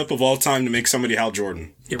easiest layup of all time to make somebody Hal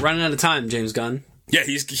Jordan. You're running out of time, James Gunn. Yeah,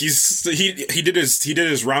 he did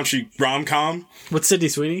his raunchy rom-com with Sydney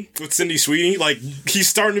Sweeney. Like, he's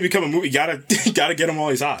starting to become a movie. Gotta get him while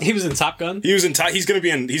he's hot. He was in Top Gun. He's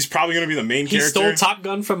probably gonna be the main character. He stole Top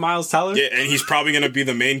Gun from Miles Teller. Yeah, and he's probably gonna be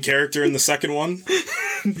the main character in the second one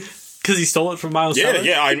because he stole it from Miles Teller.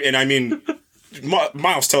 I mean,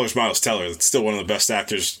 Miles Teller's Miles Teller. It's still one of the best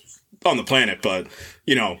actors on the planet, but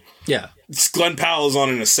Glenn Powell is on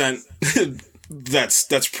an ascent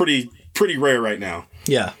that's pretty rare right now.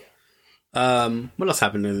 Yeah. What else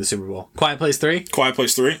happened in the Super Bowl? Quiet Place 3? Quiet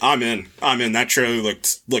Place 3? I'm in. That trailer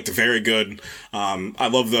looked very good. I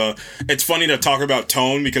love it's funny to talk about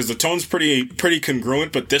tone because the tone's pretty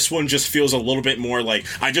congruent, but this one just feels a little bit more like,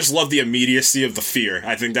 I just love the immediacy of the fear.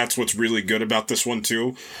 I think that's what's really good about this one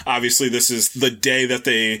too. Obviously, this is the day that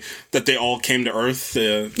they all came to Earth.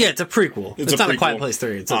 It's a prequel. It's not a Quiet Place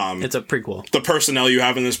 3. It's a prequel. The personnel you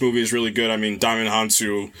have in this movie is really good. I mean, Diamond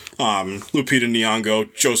Hansu, Lupita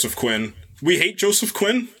Nyong'o, Joseph Quinn. We hate Joseph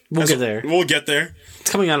Quinn. We'll get there. It's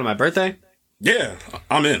coming out on my birthday. Yeah,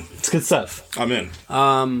 I'm in. It's good stuff. I'm in.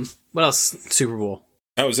 What else? Super Bowl.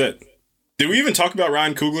 That was it. Did we even talk about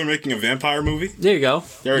Ryan Coogler making a vampire movie? There you go.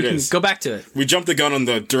 There it is. Go back to it. We jumped the gun on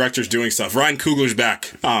the directors doing stuff. Ryan Coogler's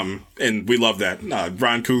back. And we love that.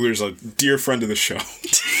 Ryan Coogler's a dear friend of the show.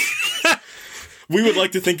 We would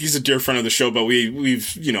like to think he's a dear friend of the show, but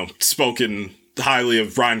we've spoken highly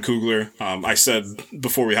of Ryan Coogler. I said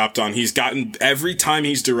before we hopped on, he's gotten, every time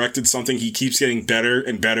he's directed something, he keeps getting better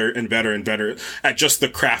and better and better and better at just the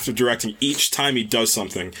craft of directing each time he does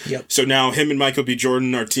something. Yep. So now him and Michael B.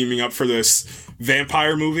 Jordan are teaming up for this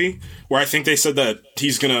vampire movie where I think they said that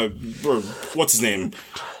he's gonna, or what's his name?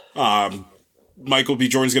 Michael B.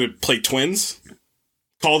 Jordan's gonna play twins.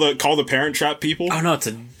 Call the Parent Trap people. Oh no, it's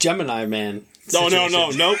a Gemini Man.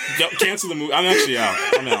 No. Cancel the movie. I'm actually out.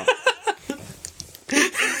 I'm out.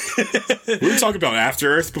 We were talking about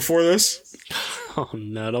After Earth before this. Oh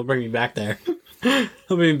no, don't bring me back there. Don't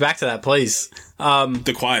bring me back to that place.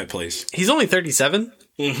 The Quiet Place. He's only 37.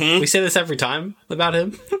 Mm-hmm. We say this every time about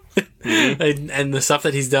him. Mm-hmm. and the stuff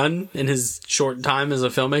that he's done in his short time as a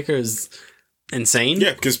filmmaker is insane.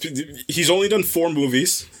 Yeah, because he's only done 4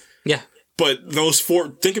 movies. Yeah. But those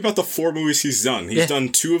 4, think about the 4 movies he's done. He's done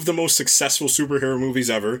 2 of the most successful superhero movies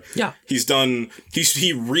ever. Yeah. He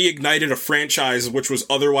reignited a franchise which was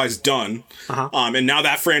otherwise done. Uh-huh. And now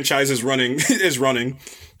that franchise is running.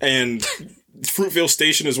 And Fruitvale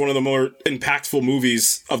Station is one of the more impactful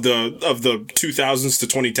movies of the 2000s to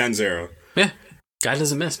 2010s era. Yeah. Guy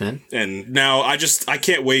doesn't miss, man. And now I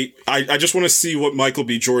can't wait. I just want to see what Michael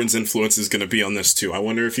B. Jordan's influence is going to be on this too. I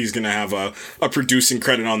wonder if he's going to have a producing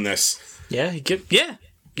credit on this. Yeah, he could. Yeah,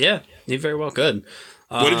 he very well could.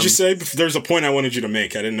 What did you say? There's a point I wanted you to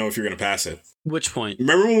make. I didn't know if you were going to pass it. Which point?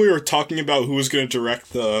 Remember when we were talking about who was going to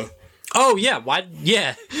direct the... Oh, yeah. Why?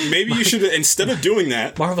 Yeah. Maybe you should, instead of doing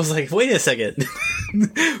that... Marvel's like, wait a second.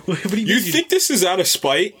 What do you think this is out of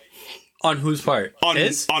spite? On whose part? On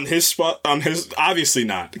his spot? On his... Obviously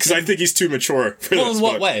not. Because I think he's too mature for this. Well, in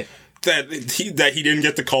what way? That he didn't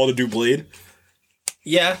get the call to do Blade?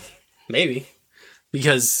 Yeah, maybe.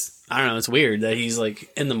 Because... I don't know, it's weird that he's, like,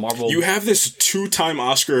 in the Marvel... You have this 2-time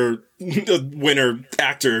Oscar winner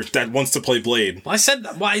actor that wants to play Blade. Well,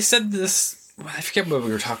 I said this... I forget what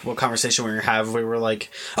we were talking about, conversation we were having. We were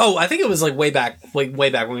like... Oh, I think it was, like, way back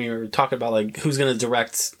when we were talking about, like, who's going to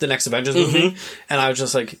direct the next Avengers movie. And I was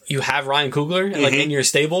just like, you have Ryan Coogler, like, in your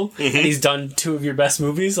stable, and he's done 2 of your best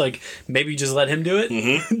movies. Like, maybe just let him do it.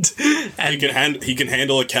 And he can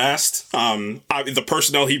handle a cast. The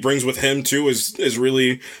personnel he brings with him, too, is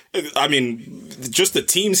really... I mean, just the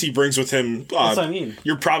teams he brings with him. That's what I mean.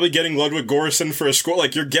 You're probably getting Ludwig Göransson for a score.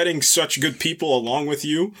 Like, you're getting such good people along with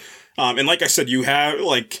you. And like I said, you have,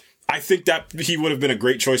 like, I think that he would have been a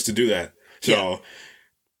great choice to do that. So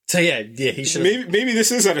yeah, he should. Maybe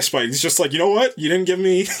this is out of spite. It's just like, you know what? You didn't give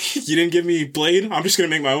me Blade. I'm just gonna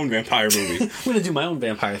make my own vampire movie. I'm gonna do my own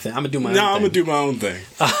vampire thing. I'm gonna do my own thing. I'm gonna do my own thing.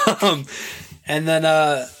 And then,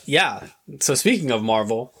 yeah. So speaking of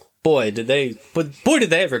Marvel, boy, did they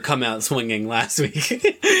ever come out swinging last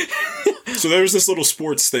week. So there was this little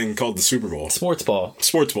sports thing called the Super Bowl. Sports ball.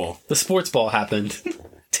 The sports ball happened.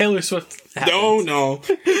 Taylor Swift happened. No.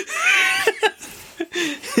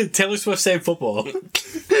 Taylor Swift saved football. What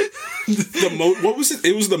was it?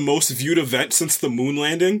 It was the most viewed event since the moon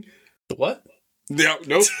landing. The what? Yeah,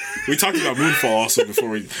 nope. We talked about Moonfall also before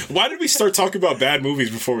we... Why did we start talking about bad movies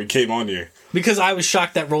before we came on here? Because I was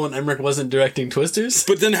shocked that Roland Emmerich wasn't directing Twisters.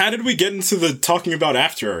 But then how did we get into the talking about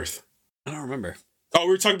After Earth? I don't remember. Oh,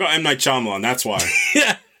 we were talking about M. Night Shyamalan, that's why.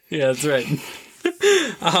 Yeah, that's right.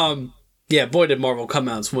 Yeah, boy did Marvel come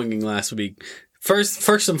out swinging last week.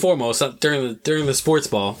 First and foremost, during the sports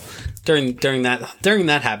ball, during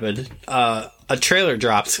that happened, a trailer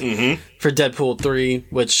dropped for Deadpool 3,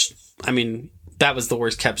 which, I mean, that was the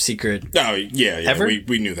worst kept secret. Oh, yeah. Ever?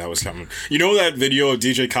 We knew that was coming. You know that video of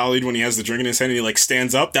DJ Khaled when he has the drink in his hand and he, like,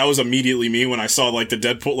 stands up? That was immediately me when I saw, like, the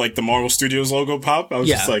Deadpool, like, the Marvel Studios logo pop. I was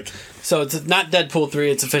just like... So it's not Deadpool 3,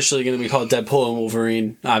 it's officially going to be called Deadpool and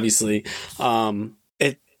Wolverine, obviously.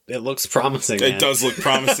 It looks promising, man. It does look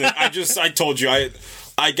promising. I told you,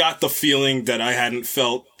 I got the feeling that I hadn't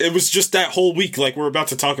felt... It was just that whole week, like we're about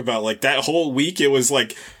to talk about. Like, that whole week, it was,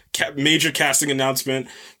 like, major casting announcement,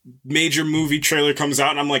 major movie trailer comes out,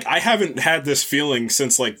 and I'm like, I haven't had this feeling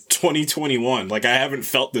since, like, 2021. Like, I haven't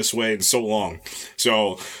felt this way in so long.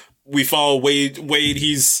 So, we follow Wade. Wade,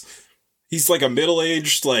 he's like a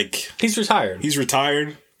middle-aged, like... He's retired. He's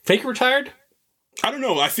retired. Fake retired? I don't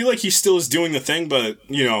know. I feel like he still is doing the thing, but,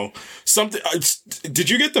 you know, something... did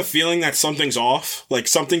you get the feeling that something's off? Like,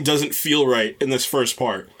 something doesn't feel right in this first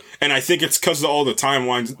part. And I think it's because of all the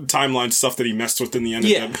timeline stuff that he messed with in the end.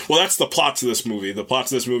 Yeah. Well, that's the plot to this movie. The plot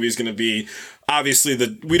to this movie is going to be, obviously,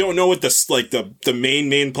 we don't know what the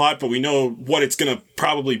main plot, but we know what it's going to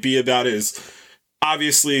probably be about is,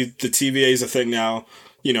 obviously, the TVA is a thing now.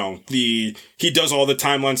 You know, he does all the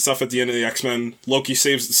timeline stuff at the end of the X-Men. Loki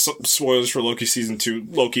spoilers for Loki season 2.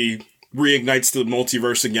 Loki reignites the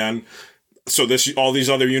multiverse again. So all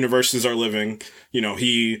these other universes are living. You know,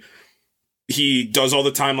 he does all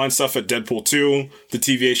the timeline stuff at Deadpool 2. The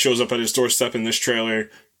TVA shows up at his doorstep in this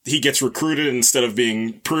trailer. He gets recruited instead of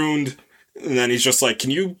being pruned. And then he's just like, can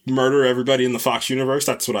you murder everybody in the Fox universe?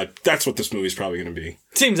 That's what this movie's probably going to be.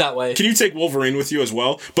 Seems that way. Can you take Wolverine with you as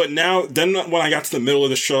well? But then when I got to the middle of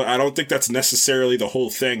the show, I don't think that's necessarily the whole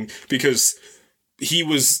thing, because he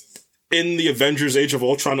was in the Avengers Age of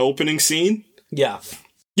Ultron opening scene. Yeah.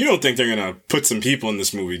 You don't think they're going to put some people in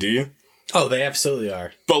this movie, do you? Oh, they absolutely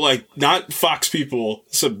are. But, like, not Fox people,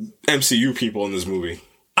 some MCU people in this movie.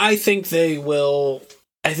 I think they will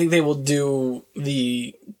do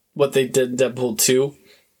what they did in Deadpool 2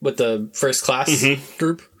 with the First Class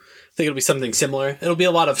group. I think it'll be something similar. It'll be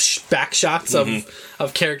a lot of back shots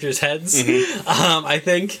of characters' heads, I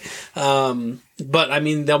think. But, I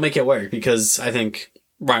mean, they'll make it work, because I think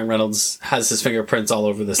Ryan Reynolds has his fingerprints all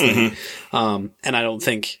over this thing. And I don't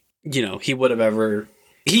think, you know, he would have ever...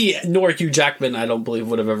 nor Hugh Jackman, I don't believe,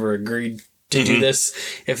 would have ever agreed to do this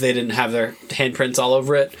if they didn't have their handprints all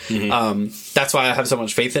over it. That's why I have so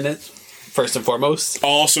much faith in it, first and foremost.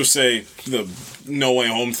 I'll also say the No Way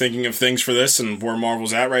Home thinking of things for this and where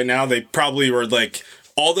Marvel's at right now, they probably were like,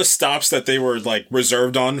 all the stops that they were like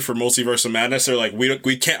reserved on for Multiverse of Madness, they're like,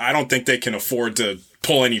 we can't, I don't think they can afford to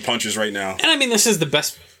pull any punches right now. And I mean, this is the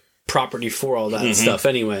best property for all that stuff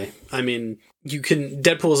anyway. I mean,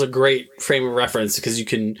 Deadpool is a great frame of reference, because you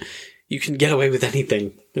can get away with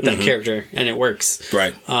anything with that character, and it works.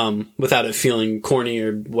 Right. Without it feeling corny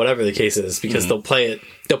or whatever the case is, because they'll play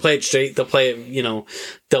it straight, they'll play it, you know,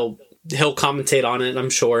 he'll commentate on it,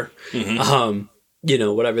 I'm sure. You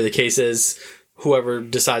know, whatever the case is, whoever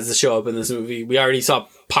decides to show up in this movie. We already saw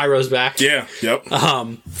Pyro's back. Yeah, yep.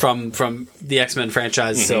 From the X-Men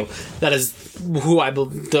franchise. So that is who I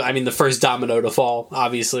mean, the first domino to fall,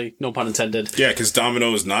 obviously. No pun intended. Yeah, because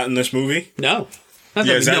Domino is not in this movie. No. I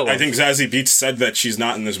think Zazie Beetz said that she's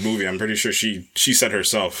not in this movie. I'm pretty sure she said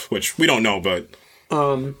herself, which we don't know, but...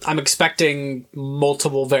 I'm expecting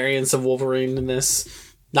multiple variants of Wolverine in this.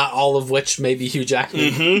 Not all of which may be Hugh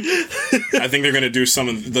Jackman. I think they're going to do some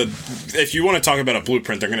of the... If you want to talk about a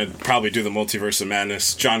blueprint, they're going to probably do the Multiverse of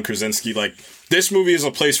Madness. John Krasinski, like... This movie is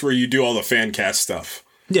a place where you do all the fan cast stuff.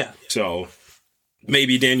 Yeah. So,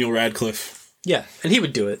 maybe Daniel Radcliffe. Yeah, and he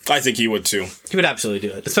would do it. I think he would, too. He would absolutely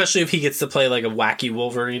do it. Especially if he gets to play, like, a wacky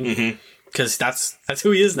Wolverine. Because that's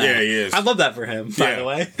who he is now. Yeah, he is. I love that for him, by the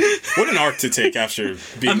way. What an arc to take after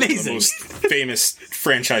being one of the Amazing. most famous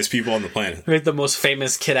franchise people on the planet. Right, the most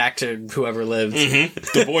famous kid actor who ever lived.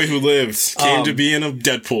 The boy who lived came to be in a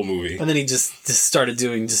Deadpool movie. And then he just started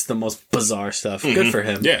doing just the most bizarre stuff. Good for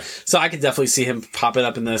him. Yeah. So I could definitely see him popping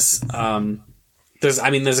up in this. There's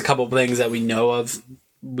a couple of things that we know of.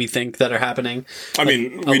 We think that are happening. I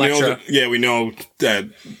mean, we know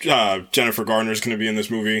that Jennifer Garner is going to be in this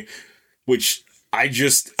movie, which I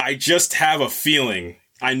just have a feeling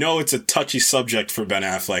I know it's a touchy subject for Ben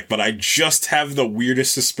Affleck, but I just have the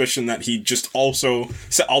weirdest suspicion that he just also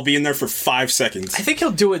said, I'll be in there for 5 seconds. I think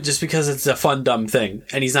he'll do it just because it's a fun, dumb thing,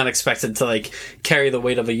 and he's not expected to, like, carry the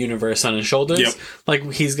weight of a universe on his shoulders. Yep.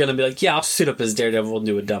 Like, he's gonna be like, yeah, I'll suit up as Daredevil and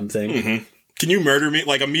do a dumb thing. Mm-hmm. Can you murder me?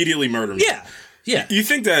 Like, immediately murder me? Yeah. Yeah. You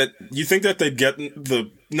think that they'd get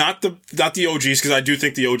not the OGs, because I do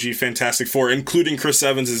think the OG Fantastic Four, including Chris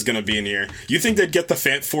Evans, is going to be in here. You think they'd get the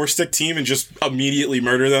Four-Stick team and just immediately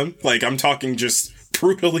murder them? Like, I'm talking just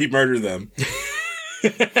brutally murder them.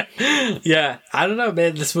 Yeah, I don't know,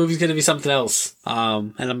 man. This movie's gonna be something else,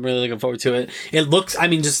 and I'm really looking forward to it. It looks, I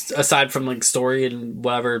mean, just aside from like story and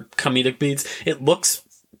whatever comedic beats, it looks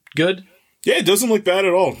good. Yeah, it doesn't look bad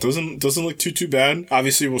at all. Doesn't look too bad.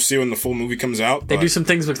 Obviously, we'll see when the full movie comes out. They do some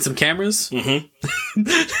things with some cameras.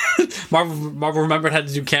 Mm-hmm. Marvel remembered how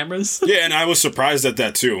to do cameras. Yeah, and I was surprised at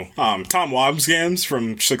that too. Tom Wambsgans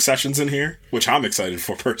from Succession's in here, which I'm excited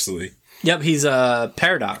for personally. Yep, he's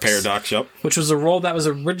Paradox. Paradox, yep. Which was a role that was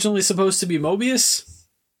originally supposed to be Mobius.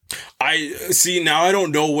 I see now. I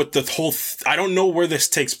don't know what the whole. I don't know where this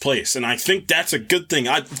takes place, and I think that's a good thing.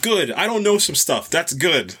 Good. I don't know some stuff. That's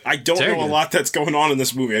good. I don't know a lot that's going on in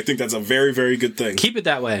this movie. I think that's a very, very good thing. Keep it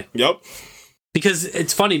that way. Yep. Because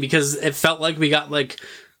it's funny because it felt like we got like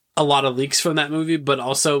a lot of leaks from that movie, but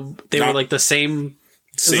also they were like the same.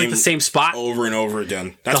 It was like the same spot over and over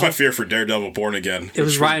again. That's my fear for Daredevil Born Again. It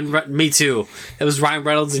was me too. It was Ryan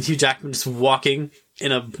Reynolds and Hugh Jackman just walking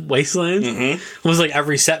in a wasteland. Mm-hmm. It was like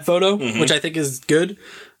every set photo, which I think is good.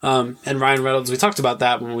 And Ryan Reynolds, we talked about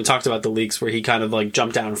that when we talked about the leaks, where he kind of like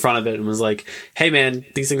jumped out in front of it and was like, "Hey man,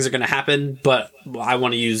 these things are going to happen, but we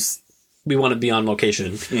want to be on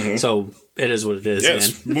location." Mm-hmm. So it is what it is. Yeah, man.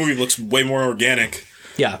 This movie looks way more organic.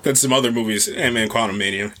 Yeah, than some other movies. Ant-Man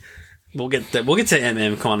Quantumania. We'll get to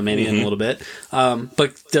Ant-Man Quantumania in a little bit.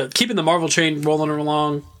 But keeping the Marvel train rolling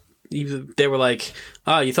along, they were like,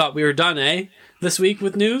 "Oh, you thought we were done, eh? This week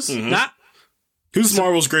with news? Nah." Who's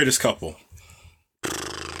Marvel's greatest couple?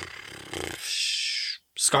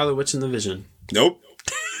 Scarlet Witch and the Vision. Nope.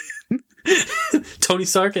 Tony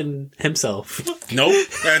Stark and himself. Nope.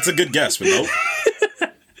 That's a good guess, but nope.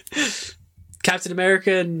 Captain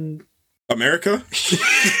America and... America?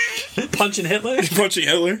 Punching Hitler? Punching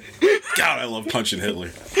Hitler? God, I love Punching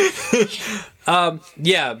Hitler.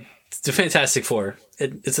 Yeah, the Fantastic Four.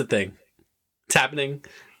 It's a thing. It's happening.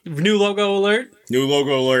 New logo alert. New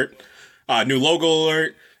logo alert. New logo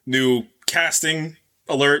alert. New casting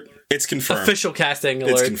alert. It's confirmed. Official casting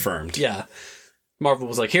alert. It's confirmed. Yeah. Marvel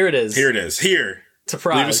was like, here it is. Here it is. Here.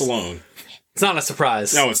 Surprise. Leave us alone. It's not a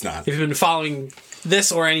surprise. No, it's not. If you've been following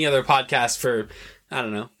this or any other podcast for, I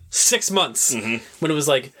don't know, 6 months, when it was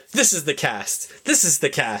like, this is the cast. This is the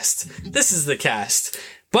cast. This is the cast.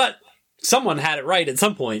 But someone had it right at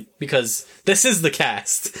some point, because this is the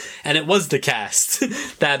cast, and it was the cast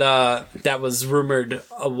that was rumored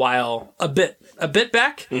a bit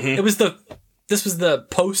back. This was the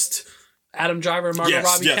post Adam Driver and Margot Robbie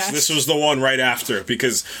cast. Yes, this was the one right after,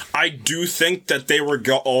 because I do think that they were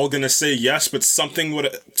all going to say yes, but something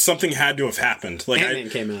had to have happened. Like Ant-Man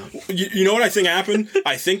came out. You know what I think happened?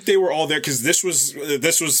 I think they were all there because this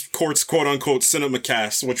was Court's quote unquote cinema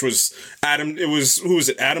cast, which was Adam. It was who was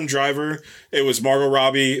it? Adam Driver. It was Margot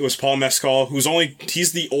Robbie. It was Paul Mescal,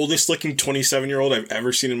 he's the oldest looking 27-year-old I've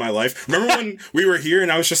ever seen in my life. Remember when we were here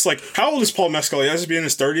and I was just like, how old is Paul Mescal? He has to be in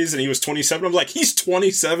his 30s and he was 27. I'm like, he's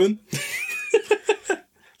 27.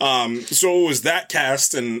 So it was that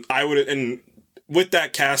cast, and with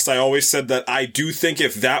that cast, I always said that I do think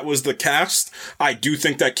if that was the cast, I do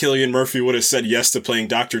think that Cillian Murphy would have said yes to playing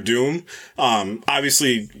Doctor Doom.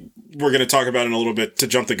 Obviously, we're going to talk about it in a little bit to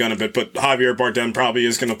jump the gun a bit, but Javier Bardem probably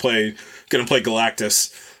is going to play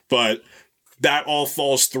Galactus, but that all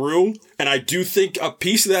falls through, and I do think a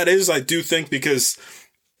piece of that is, because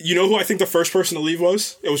you know who I think the first person to leave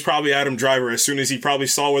was? It was probably Adam Driver. As soon as he probably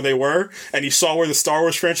saw where they were, and he saw where the Star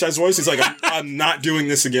Wars franchise was, he's like, I'm not doing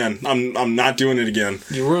this again. I'm not doing it again.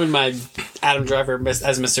 You ruined my Adam Driver as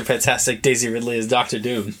Mr. Fantastic, Daisy Ridley as Doctor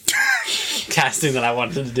Doom casting that I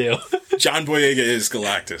wanted to do. John Boyega is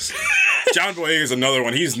Galactus. John Boyega is another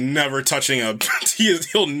one. He's never touching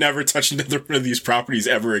he'll never touch another one of these properties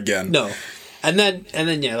ever again. No. And then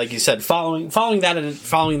yeah, like you said, following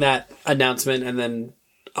that announcement, and then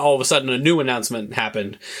all of a sudden a new announcement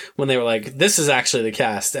happened when they were like, this is actually the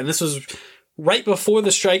cast. And this was right before the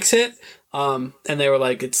strikes hit. And they were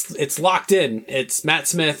like, it's locked in. It's Matt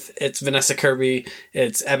Smith, it's Vanessa Kirby,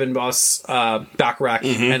 it's Evan Bacharach,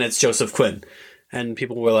 and it's Joseph Quinn. And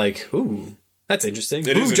people were like, ooh, That's interesting.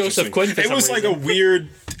 It is Joseph interesting. Quinn. For it some was like reason. a weird.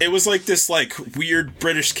 It was like this weird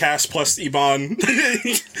British cast plus Iban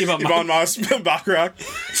Moss Bacharach.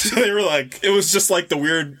 So they were like, it was just like the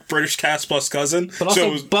weird British cast plus cousin. But also, so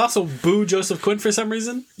it was, boo Joseph Quinn for some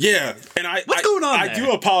reason. Yeah, and What's going on I there?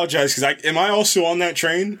 do apologize because am I also on that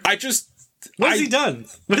train? What has he done?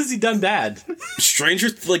 What has he done bad? Stranger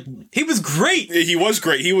he was great. He was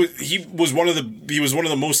great. He was one of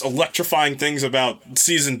the most electrifying things about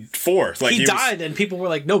season 4. Like he died, and people were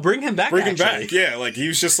like, "No, bring him back. Bring him back." Yeah, like he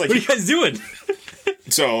was just like, "What are you guys doing?"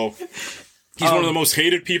 So he's one of the most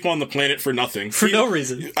hated people on the planet for nothing, for no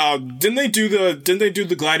reason. Didn't they do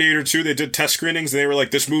the Gladiator 2? They did test screenings, and they were like,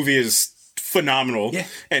 "This movie is phenomenal." Yeah.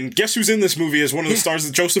 And guess who's in this movie as one of the stars?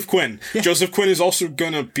 Joseph Quinn. Yeah. Joseph Quinn is also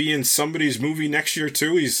gonna be in somebody's movie next year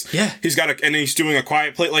too. He's doing A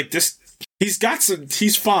Quiet Place. Like this, he's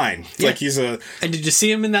fine. Yeah. Like And did you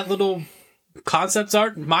see him in that little concept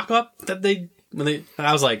art mock-up that and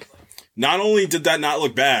I was like, not only did that not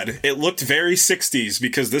look bad, it looked very 60s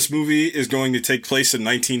because this movie is going to take place in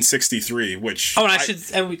 1963, which... Oh,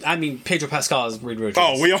 I mean, Pedro Pascal is Reed Richards.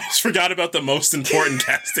 Oh, we almost forgot about the most important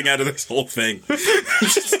casting out of this whole thing.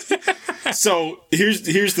 So, here's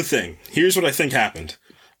the thing. Here's what I think happened.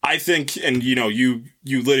 I think, and you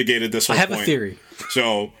litigated this whole point. I have a theory.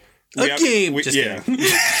 So... We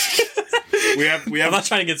have, I'm not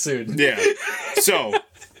trying to get sued. Yeah. So...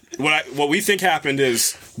 What we think happened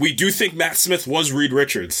is we do think Matt Smith was Reed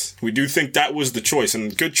Richards. We do think that was the choice,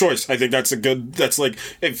 and good choice. I think that's like,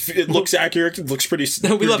 if it looks accurate, it looks pretty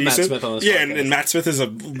we love decent. Matt Smith on this podcast. podcast. And Matt Smith is a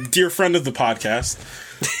dear friend of the podcast.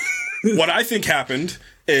 What I think happened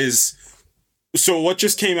is, so what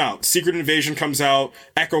just came out? Secret Invasion comes out,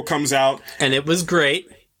 Echo comes out. And it was great.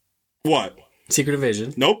 What? Secret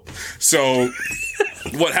Invasion. Nope. So...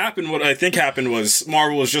 what I think happened was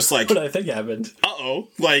Marvel was just like, what I think happened.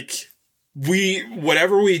 Like,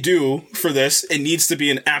 whatever we do for this, it needs to be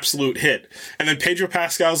an absolute hit. And then Pedro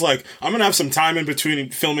Pascal's like, I'm gonna have some time in between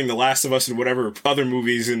filming The Last of Us and whatever other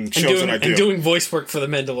movies and shows that I do. And doing voice work for The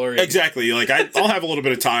Mandalorian. Exactly. Like, I'll have a little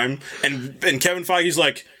bit of time. And Kevin Feige's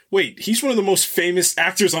like, wait, he's one of the most famous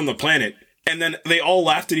actors on the planet. And then they all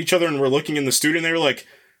laughed at each other and were looking in the studio and they were like,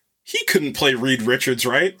 he couldn't play Reed Richards,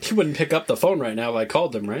 right? He wouldn't pick up the phone right now if I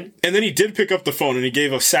called him, right? And then he did pick up the phone and he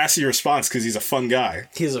gave a sassy response because he's a fun guy.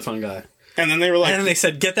 He's a fun guy. And then they were like... And then they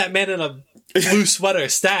said, get that man in a blue sweater,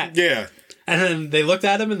 stat. Yeah. And then they looked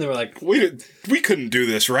at him and they were like... We couldn't do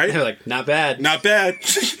this, right? They were like, not bad. Not bad.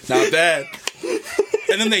 Not bad.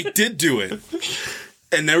 And then they did do it.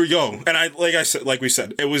 And there we go. And like we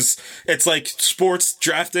said, it's like sports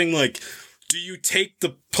drafting, like... Do you take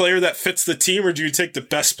the player that fits the team or do you take the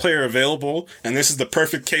best player available? And this is the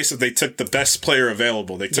perfect case of they took the best player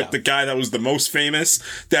available. They took the guy that was the most famous,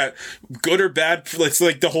 that good or bad. It's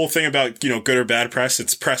like the whole thing about, good or bad press.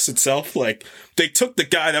 It's press itself. Like they took the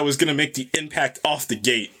guy that was going to make the impact off the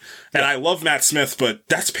gate. And I love Matt Smith, but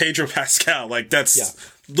that's Pedro Pascal. Like that's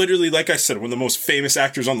literally, like I said, one of the most famous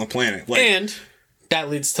actors on the planet. Like, and that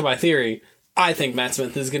leads to my theory. I think Matt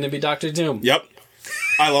Smith is going to be Dr. Doom. Yep.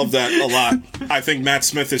 I love that a lot. I think Matt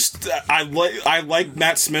Smith is... I like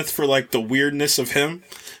Matt Smith for, like, the weirdness of him.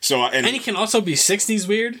 So and he can also be 60s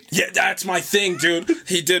weird? Yeah, that's my thing, dude.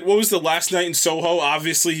 He did... What was The Last Night in Soho?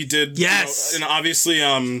 Obviously, he did... Yes! And obviously,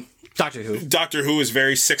 Doctor Who. Doctor Who is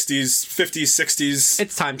very 60s, 50s, 60s.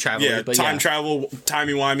 It's time travel. Yeah, travel,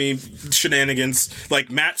 timey-wimey shenanigans. Like,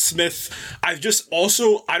 Matt Smith. I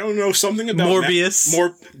don't know, something about... Morbius.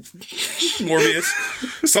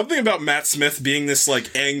 Morbius. Something about Matt Smith being this, like,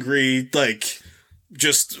 angry, like,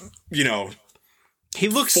 just, he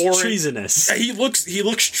looks treasonous. He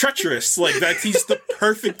looks treacherous. Like, that he's the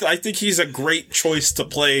perfect... I think he's a great choice to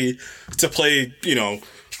play, to play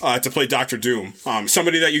Dr. Doom.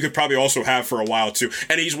 Somebody that you could probably also have for a while, too.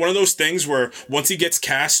 And he's one of those things where once he gets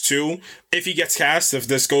cast, too, if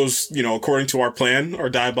this goes, according to our plan, our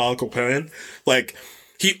diabolical plan, like,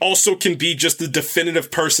 he also can be just the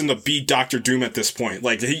definitive person to be Dr. Doom at this point.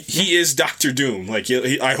 Like, he is Dr. Doom. Like,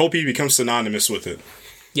 I hope he becomes synonymous with it.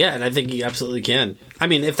 Yeah, and I think he absolutely can. I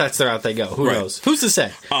mean, if that's the route they go, who knows? Who's to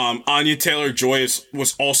say? Anya Taylor-Joy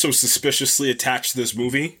was also suspiciously attached to this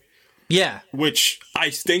movie. Yeah. Which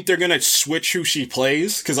I think they're going to switch who she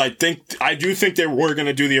plays, because I do think they were going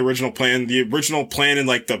to do the original plan. The original plan and,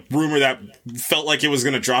 like, the rumor that felt like it was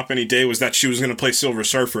going to drop any day was that she was going to play Silver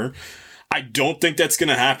Surfer. I don't think that's going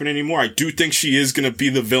to happen anymore. I do think she is going to be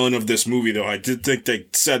the villain of this movie, though. I did think they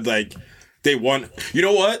said, like, they want... You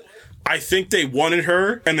know what? I think they wanted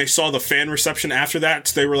her, and they saw the fan reception after that,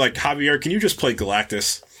 so they were like, Javier, can you just play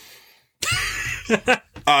Galactus?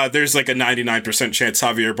 There's like a 99% chance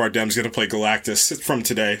Javier Bardem's going to play Galactus from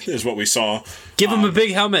today, is what we saw. Give him a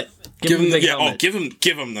big helmet. Give him the big helmet. Give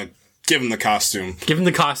him the costume. Give him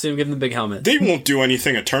the costume. Give him the big helmet. They won't do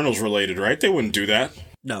anything Eternals related, right? They wouldn't do that.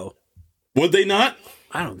 No. Would they not?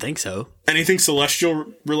 I don't think so. Anything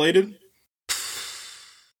Celestial related?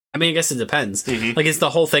 I mean, I guess it depends. Mm-hmm. Like, is the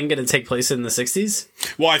whole thing going to take place in the 60s?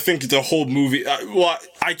 Well, I think the whole movie...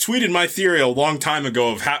 I tweeted my theory a long time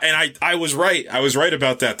ago of how... And I was right. I was right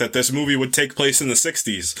about that this movie would take place in the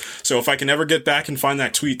 60s. So if I can ever get back and find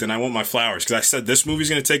that tweet, then I want my flowers. Because I said this movie's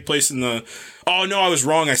going to take place in the... Oh, no, I was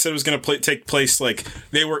wrong. I said it was going to take place, like,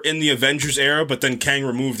 they were in the Avengers era, but then Kang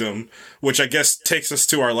removed them. Which I guess takes us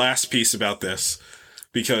to our last piece about this.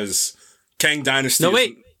 Because Kang Dynasty... No,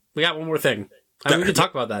 wait. We got one more thing. I mean, we can talk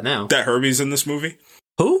about that now. That Herbie's in this movie?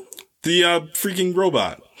 Who? The freaking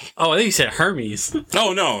robot. Oh, I think you said Hermes.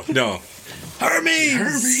 Oh, no.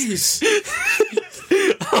 Hermes!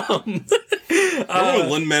 Remember when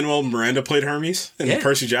Lin-Manuel Miranda played Hermes in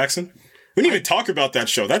Percy Jackson? We didn't even talk about that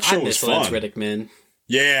show. That show was fun. Lance Reddick, man.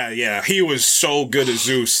 Yeah. He was so good as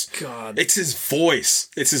Zeus. God. It's his voice.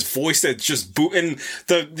 that just and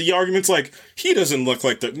the argument's like, he doesn't look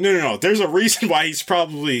like the... No. There's a reason why he's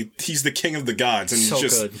the king of the gods. And so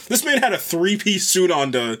just good. This man had a 3-piece suit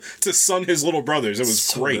on to sun his little brothers. It was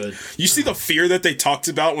so great. Good. You see the fear that they talked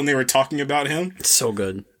about when they were talking about him? So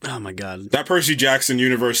good. Oh my God. That Percy Jackson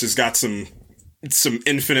universe has got some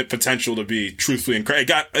infinite potential to be truthfully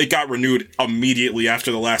incredible. It got renewed immediately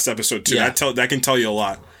after the last episode too. Yeah. That can tell you a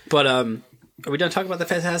lot. But are we done talking about the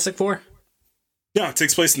Fantastic Four? Yeah, it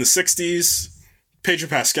takes place in the 60s. Pedro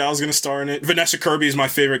Pascal is going to star in it. Vanessa Kirby is my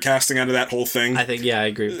favorite casting out of that whole thing. I think, I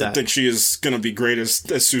agree with that. I think she is going to be great as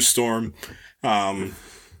Sue Storm. And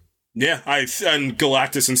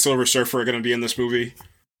Galactus and Silver Surfer are going to be in this movie.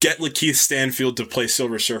 Get Lakeith Stanfield to play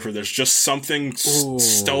Silver Surfer. There's just something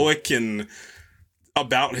stoic and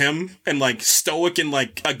about him, and like stoic and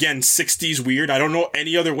like, again, 60s weird. I don't know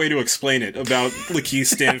any other way to explain it about Lakeith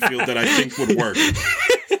Stanfield that I think would work.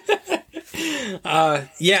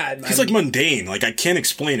 He's like mundane. Like, I can't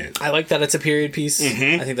explain it. I like that it's a period piece.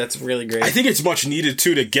 Mm-hmm. I think that's really great. I think it's much needed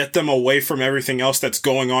too to get them away from everything else that's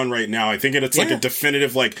going on right now. I think it's like a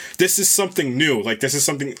definitive, like, this is something new. Like, this is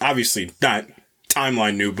something obviously not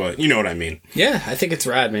timeline new, but you know what I mean. Yeah, I think it's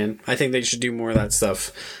rad, man. I think they should do more of that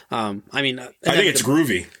stuff. I think it's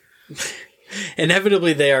groovy.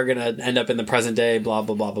 Inevitably, they are going to end up in the present day, blah,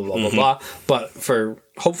 blah, blah, blah, blah, blah, blah. But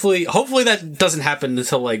hopefully that doesn't happen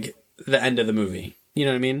until, like, the end of the movie. You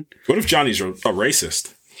know what I mean? What if Johnny's a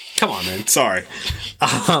racist? Come on, man. Sorry.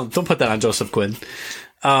 Don't put that on Joseph Quinn.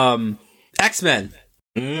 X-Men.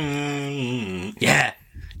 Yeah.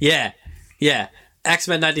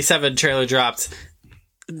 X-Men 97 trailer dropped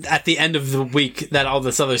at the end of the week that all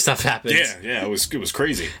this other stuff happened. Yeah, it was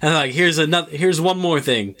crazy. And like, here's one more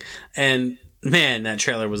thing. And man, that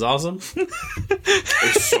trailer was awesome.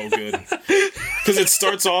 It's so good. Because it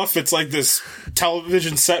starts off, it's like this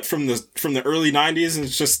television set from the early 90s, and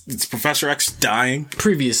it's Professor X dying.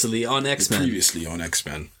 Previously on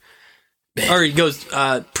X-Men. Or he goes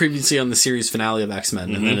previously on the series finale of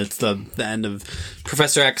X-Men, and then it's the end of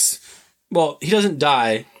Professor X. Well, he doesn't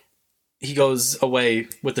die. He goes away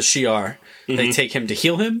with the Shi'ar. They take him to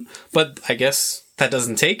heal him, but I guess that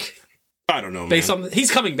doesn't take. I don't know, based man. on he's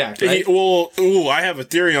coming back, right? I have a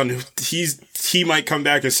theory on he might come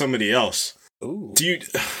back as somebody else. Ooh. Do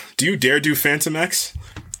you dare do Phantom X?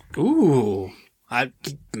 Ooh,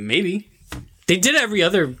 maybe. They did every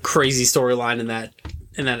other crazy storyline in that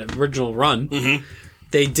original run. Mm-hmm.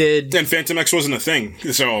 They did... And Phantom X wasn't a thing,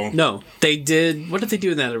 so... No, they did... What did they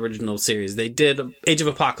do in that original series? They did Age of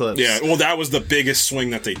Apocalypse. Yeah, well, that was the biggest swing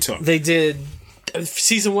that they took. They did...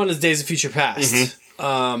 Season 1 is Days of Future Past.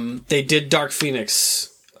 They did Dark Phoenix.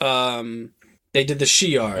 They did the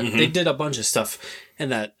Shi'ar. They did a bunch of stuff in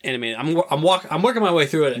that anime. I'm working my way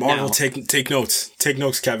through it Marvel, now. take notes. Take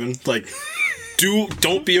notes, Kevin. Like,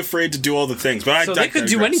 don't be afraid to do all the things. But they could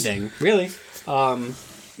do anything, really.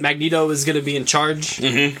 Magneto is going to be in charge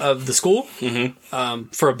of the school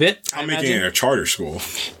for a bit. I'm making it a charter school.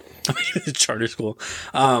 Charter school.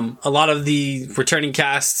 A lot of the returning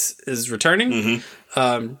cast is returning.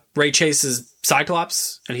 Ray Chase is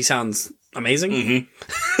Cyclops, and he sounds amazing.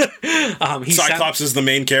 Cyclops is the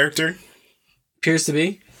main character. Appears to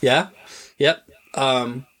be. Yeah. Yep.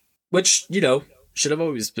 Which, should have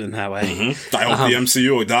always been that way. I hope the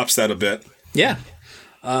MCU adopts that a bit. Yeah.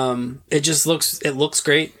 It looks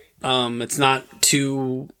great. It's not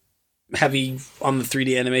too heavy on the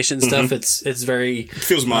 3D animation stuff. It's very... It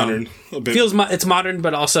feels modern a bit. It's modern,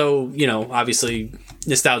 but also, obviously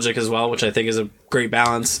nostalgic as well, which I think is a great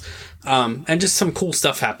balance. And just some cool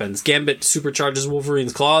stuff happens. Gambit supercharges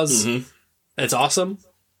Wolverine's claws. It's awesome.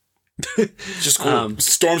 Just cool.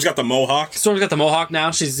 Storm's got the mohawk. Storm's got the mohawk now.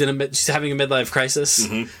 She's having a midlife crisis.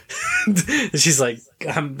 She's like,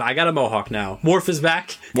 I got a mohawk now. Morph is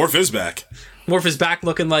back. Morph is back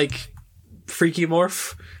looking like Freaky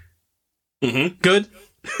Morph. Good.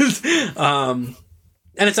 And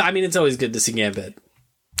it's always good to see Gambit.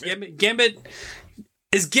 Gambit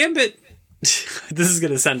is Gambit. This is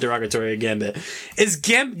going to sound derogatory. Gambit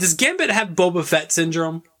does Gambit have Boba Fett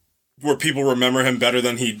syndrome, where people remember him better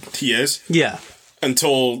than he is? Yeah.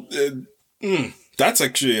 Until that's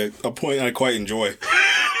actually a point I quite enjoy.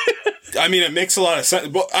 I mean, it makes a lot of sense.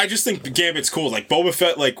 But I just think Gambit's cool. Like Boba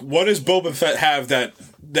Fett. Like, what does Boba Fett have that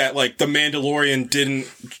like the Mandalorian didn't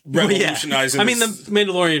revolutionize? I mean, the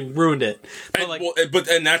Mandalorian ruined it. But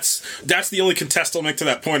that's the only contest I'll make to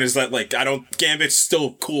that point is that like Gambit's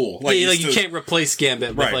still cool. Like, you can't replace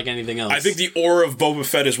Gambit with like anything else. I think the aura of Boba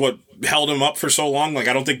Fett is what held him up for so long. Like,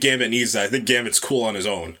 I don't think Gambit needs that. I think Gambit's cool on his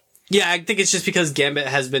own. Yeah, I think it's just because Gambit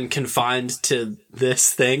has been confined to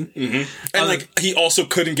this thing. And he also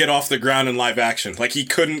couldn't get off the ground in live action. Like, he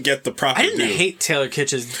couldn't get the proper I didn't hate Taylor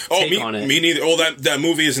Kitsch's take on it. Me neither. Oh, that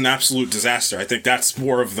movie is an absolute disaster. I think that's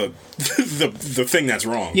more of the the thing that's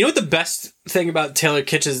wrong. You know what the best thing about Taylor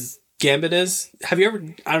Kitsch's Gambit is? Have you ever...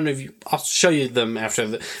 I don't know if you... I'll show you them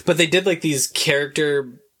after. But they did like these character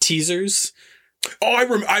teasers. Oh,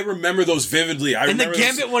 I remember those vividly. And the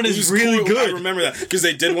Gambit one is really good. I remember that because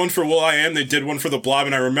they did one for will.i.am, they did one for the Blob,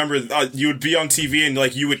 and I remember you would be on TV and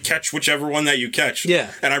like you would catch whichever one that you catch.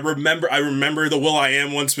 Yeah. And I remember the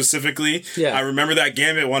will.i.am one specifically. Yeah. I remember that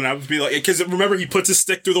Gambit one. I would be like, because remember he puts his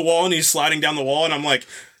stick through the wall and he's sliding down the wall, and I'm like,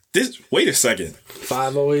 wait a second. If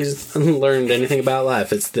I've always learned anything about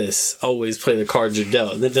life, it's this. Always play the cards you're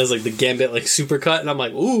dealt. And it does like the Gambit like supercut, and I'm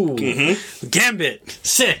like, ooh, Gambit,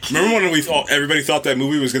 sick. Remember when everybody thought that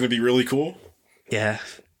movie was going to be really cool? Yeah.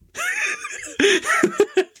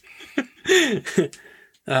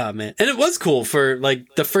 Oh man, and it was cool for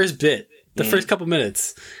like the first bit, the first couple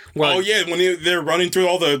minutes. When they're running through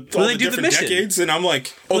all the different decades, and I'm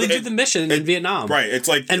like, they do the mission in Vietnam, right? It's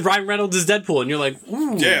like, and Ryan Reynolds is Deadpool, and you're like,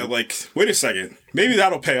 ooh, yeah, like wait a second, maybe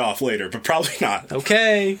that'll pay off later, but probably not.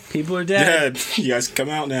 Okay, people are dead. You guys come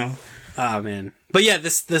out now. Oh man, but yeah,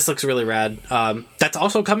 this looks really rad. That's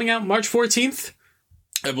also coming out March 14th.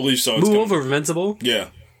 I believe so. Move over, Invincible. Yeah.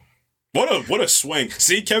 What a swing.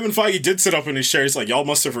 See, Kevin Feige did sit up in his chair. He's like, y'all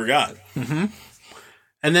must have forgot.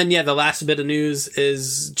 And then, the last bit of news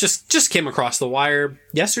is just came across the wire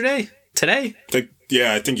today. I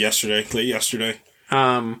think yesterday, late yesterday.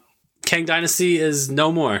 Kang Dynasty is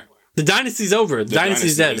no more. The Dynasty's over. The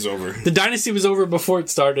Dynasty's dead. Is over. The Dynasty was over before it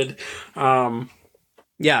started. Avengers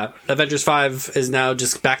 5 is now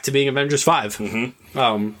just back to being Avengers 5.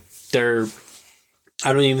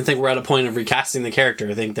 I don't even think we're at a point of recasting the character.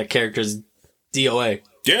 I think that character's DOA.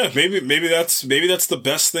 Yeah, maybe that's the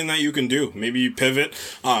best thing that you can do. Maybe you pivot.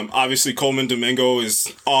 Obviously Coleman Domingo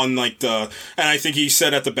is on and I think he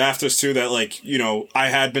said at the BAFTAs too that I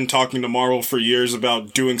had been talking to Marvel for years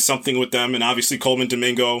about doing something with them, and obviously Coleman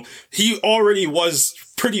Domingo, he already was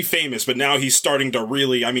pretty famous, but now he's starting to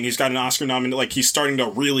really, he's got an Oscar nomination, he's starting to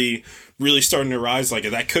really starting to rise.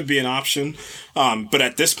 That could be an option. But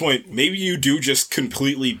at this point, maybe you do just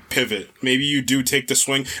completely pivot. Maybe you do take the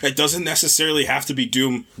swing. It doesn't necessarily have to be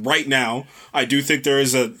Doom right now. I do think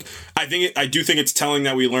I do think it's telling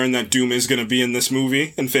that we learned that Doom is going to be in this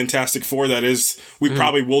movie in Fantastic Four. That is, we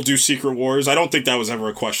probably will do Secret Wars. I don't think that was ever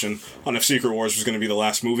a question on if Secret Wars was going to be the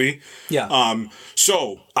last movie. Yeah.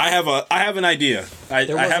 So I have an idea.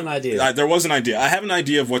 There was an idea. I have an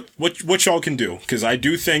idea of what y'all can do, because I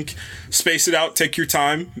do think space it out, take your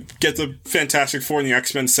time, get the Fantastic Four and the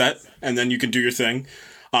X-Men set, and then you can do your thing.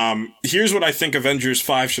 Here's what I think Avengers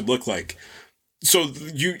 5 should look like. So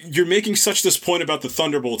you're making such this point about the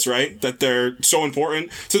Thunderbolts, right? That they're so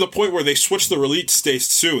important, to the point where they switched the release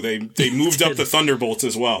dates too. They moved up the Thunderbolts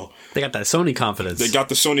as well. They got that Sony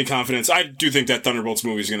confidence. I do think that Thunderbolts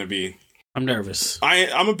movie is going to be... I'm nervous.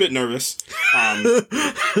 I'm a bit nervous.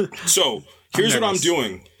 So here's what I'm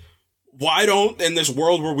doing. Why don't, in this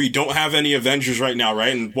world where we don't have any Avengers right now,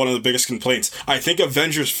 right? And one of the biggest complaints, I think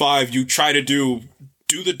Avengers 5, you try to do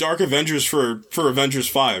the Dark Avengers for Avengers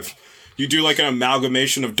 5. You do an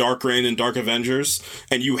amalgamation of Dark Reign and Dark Avengers,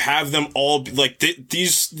 and you have them all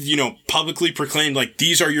these, publicly proclaimed,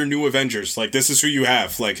 these are your new Avengers. This is who you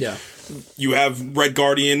have. You have Red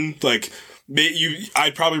Guardian,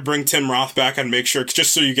 I'd probably bring Tim Roth back and make sure,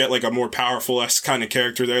 just so you get like a more powerful-esque kind of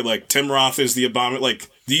character there. Like Tim Roth is the Abomination. Like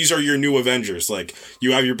these are your new Avengers. Like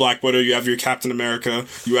you have your Black Widow, you have your Captain America,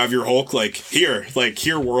 you have your Hulk. Like here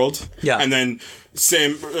world. Yeah. And then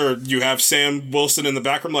you have Sam Wilson in the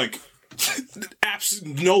background. Like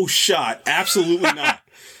no shot, absolutely not.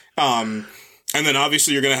 And then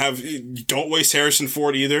obviously you're going to have, don't waste Harrison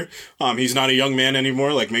Ford either. He's not a young man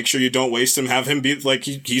anymore. Like, make sure you don't waste him. Have him be, like,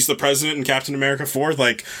 he's the president in Captain America 4.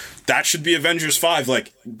 Like, that should be Avengers 5.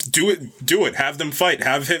 Like, do it. Have them fight.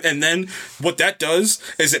 Have him. And then what that does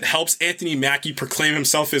is it helps Anthony Mackie proclaim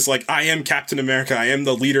himself as, like, I am Captain America. I am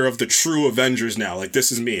the leader of the true Avengers now. Like,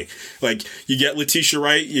 this is me. Like, you get Letitia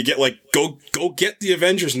Wright. You get, like, go get the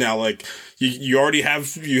Avengers now. Like, you already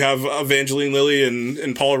have Evangeline Lilly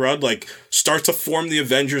and Paul Rudd. Like, start to form the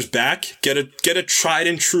Avengers back. Get a tried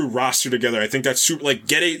and true roster together. I think that's super. Like,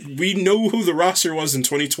 we know who the roster was in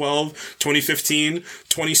 2012, 2015,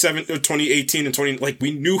 2018, and 20. Like, we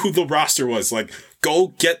knew who the roster was. Like,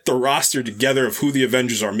 go get the roster together of who the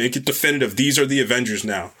Avengers are. Make it definitive. These are the Avengers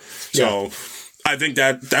now. So. Yeah. I think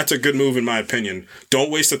that's a good move in my opinion. Don't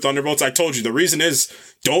waste the Thunderbolts. I told you the reason is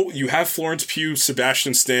you have Florence Pugh,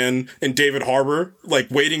 Sebastian Stan, and David Harbour like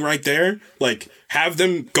waiting right there. Like have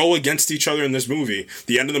them go against each other in this movie.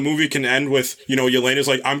 The end of the movie can end with Yelena's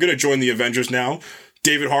like I'm gonna join the Avengers now.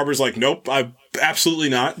 David Harbour's like nope, I absolutely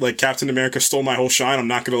not. Like Captain America stole my whole shine. I'm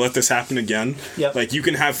not gonna let this happen again. Yep. Like you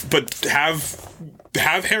can have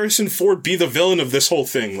Harrison Ford be the villain of this whole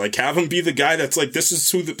thing. Like, have him be the guy that's like, this is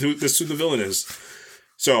who the villain is.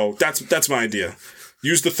 So that's my idea.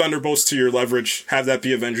 Use the Thunderbolts to your leverage. Have that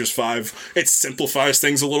be Avengers 5. It simplifies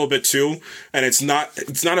things a little bit too, and it's not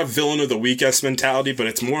a villain of the weak-ass mentality, but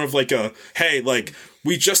it's more of like a hey, like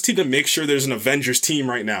we just need to make sure there's an Avengers team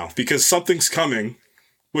right now because something's coming,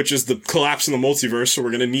 which is the collapse in the multiverse. So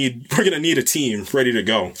we're gonna need a team ready to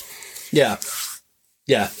go. Yeah.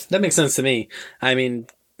 Yeah, that makes sense to me. I mean,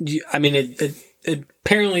 it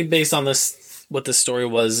apparently based on this, what the story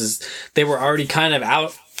was is they were already kind of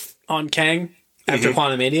out on Kang after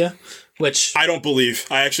Quantumania, which I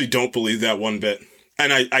actually don't believe that one bit,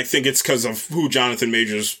 and I think it's because of who Jonathan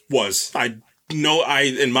Majors was.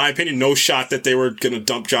 In my opinion, no shot that they were going to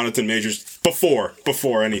dump Jonathan Majors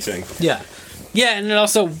before anything. Yeah, and it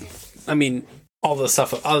also, I mean, all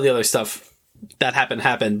the other stuff that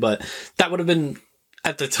happened, but that would have been.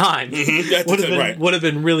 At the time, would have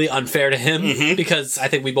been really unfair to him because I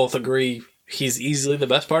think we both agree he's easily the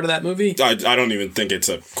best part of that movie. I don't even think it's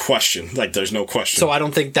a question. Like, there's no question. So I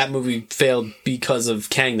don't think that movie failed because of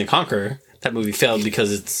Kang the Conqueror. That movie failed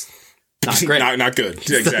because it's not great. not good.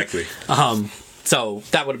 Exactly. So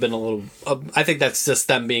that would have been a little... I think that's just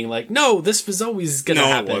them being like, no, this was always going to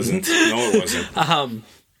happen. No, it wasn't.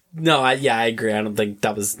 No, I agree. I don't think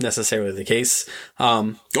that was necessarily the case.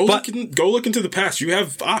 Go look into the past. You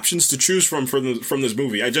have options to choose from this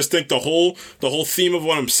movie. I just think the whole theme of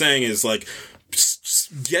what I'm saying is like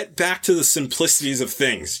get back to the simplicities of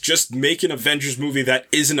things. Just make an Avengers movie that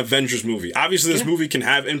is an Avengers movie. Obviously, this movie can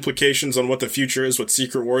have implications on what the future is, what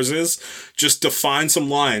Secret Wars is. Just define some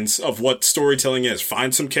lines of what storytelling is.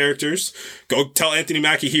 Find some characters. Go tell Anthony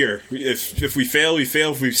Mackie here. If we fail, we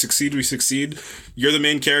fail. If we succeed, we succeed. You're the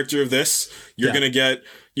main character of this. You're going to get,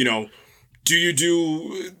 do you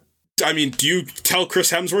tell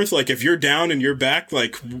Chris Hemsworth, like, if you're down and you're back,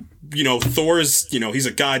 like, Thor's, he's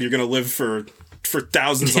a god, you're going to live for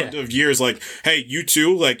thousands of years. Like, hey, you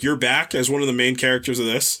too, like, you're back as one of the main characters of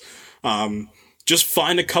this. Just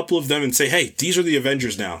find a couple of them and say, hey, these are the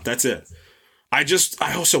Avengers now. That's it. I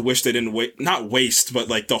also wish they didn't not waste, but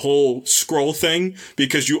like the whole Skrull thing,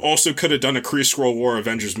 because you also could have done a Kree-Skrull War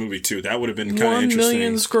Avengers movie too. That would have been kind of interesting. 1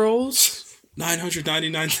 million Skrulls?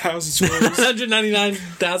 999,000 Skrulls.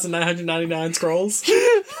 999,999 Skrulls.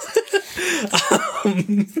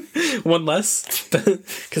 One less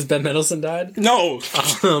because Ben Mendelsohn died. No.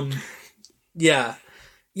 Yeah.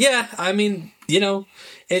 I mean,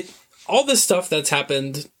 all this stuff that's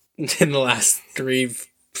happened in the last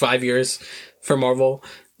 3-5 years for Marvel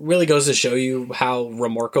really goes to show you how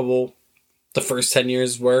remarkable the first 10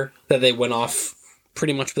 years were, that they went off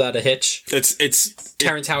pretty much without a hitch. It's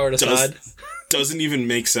Terrence Howard aside. Doesn't even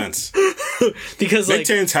make sense. Because make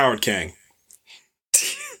Terrence Howard Kang.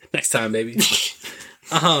 Next time, baby.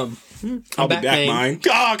 I'll be back, mine.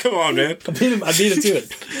 Oh, come on, man. I beat it to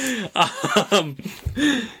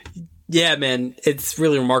it. Yeah, man, it's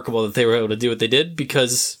really remarkable that they were able to do what they did,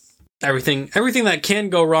 because everything that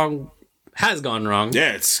can go wrong has gone wrong.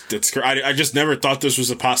 Yeah, it's I just never thought this was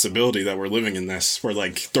a possibility, that we're living in this, where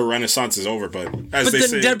like the Renaissance is over. But as they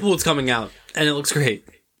say, Deadpool's coming out and it looks great.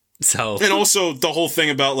 So, and also the whole thing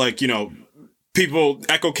about like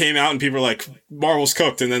Echo came out and people were like, Marvel's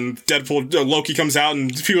cooked. And then Loki comes out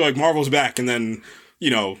and people are like, Marvel's back. And then,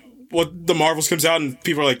 the Marvels comes out and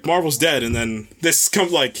people are like, Marvel's dead. And then this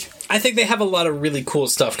comes like... I think they have a lot of really cool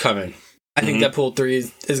stuff coming. I think Deadpool 3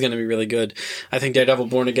 is going to be really good. I think Daredevil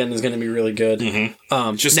Born Again is going to be really good.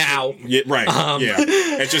 Just now. Yeah, right.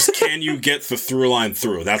 It's just, can you get the through line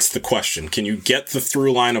through? That's the question. Can you get the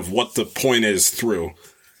through line of what the point is through?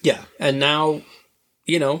 Yeah. And now,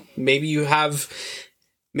 maybe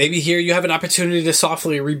here you have an opportunity to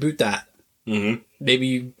softly reboot that.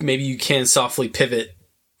 Maybe you can softly pivot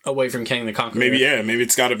away from Kang the Conqueror. Maybe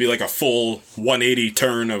it's got to be like a full 180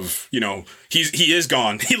 turn of, he is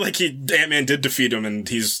gone. Ant-Man did defeat him and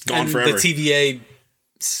he's gone forever. The TVA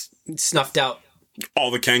snuffed out all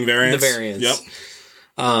the Kang variants. Yep.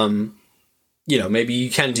 Maybe you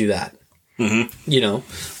can do that.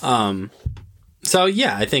 So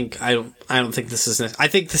yeah, I don't think this is. I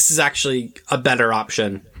think this is actually a better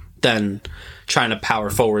option than trying to power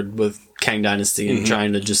forward with Kang Dynasty and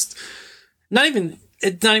trying to just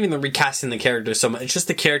it's not even the recasting the character so much. It's just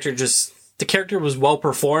the character was well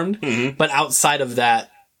performed, but outside of that,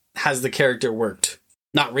 has the character worked?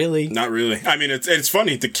 Not really. I mean, it's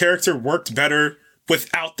funny. The character worked better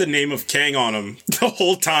without the name of Kang on him the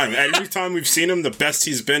whole time. Every time we've seen him, the best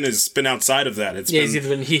he's been has been outside of that. He's either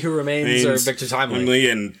been He Who Remains or Victor Timely.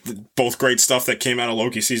 And both great stuff that came out of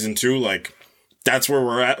Loki season 2. Like, that's where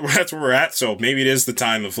we're at. So maybe it is the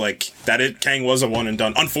time of Kang was a one and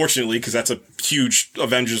done. Unfortunately, because that's a huge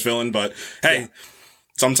Avengers villain. But hey,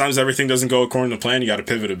 sometimes everything doesn't go according to plan. You got to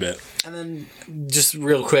pivot a bit. And then, just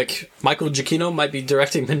real quick, Michael Giacchino might be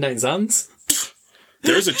directing Midnight Suns.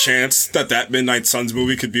 There's a chance that Midnight Suns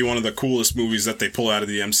movie could be one of the coolest movies that they pull out of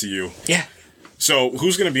the MCU. Yeah. So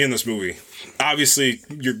who's going to be in this movie? Obviously,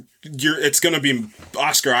 it's going to be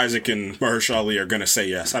Oscar Isaac and Mahershala Ali are going to say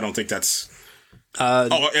yes. I don't think that's.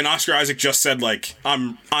 And Oscar Isaac just said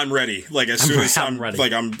I'm ready. As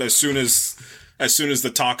soon as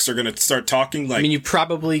the talks are going to start talking. I mean, you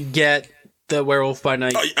probably get the Werewolf by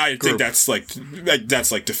Night. I think that's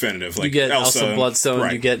definitive. You get Elsa Bloodstone.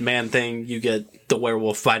 Right. You get Man Thing. You get the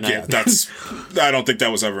Werewolf by Night. Yeah, I don't think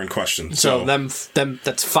that was ever in question. So them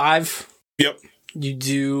that's 5. Yep. Do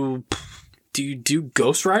you do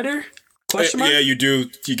Ghost Rider? Yeah, you do.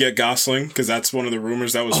 You get Gosling because that's one of the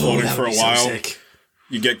rumors that was floating for a while. So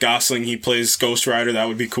you get Gosling. He plays Ghost Rider. That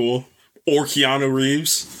would be cool. Or Keanu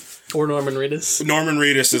Reeves. Or Norman Reedus. Norman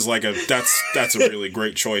Reedus is that's a really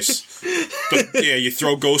great choice. But yeah, you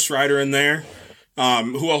throw Ghost Rider in there.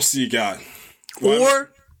 Who else do you got?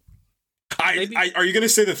 Or are you going to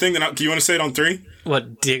say the thing do you want to say it on 3?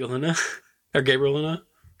 What, Diego Luna or Gabriel Luna?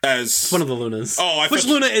 As one of the Lunas. Oh, which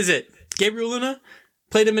Luna is it? Gabriel Luna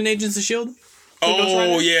played him in Agents of S.H.I.E.L.D.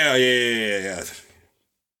 Oh yeah.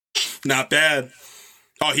 Not bad.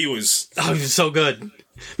 Oh, he was so good.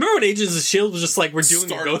 Remember when Agents of S.H.I.E.L.D. was just we're doing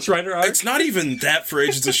the Ghost Rider arc? It's not even that for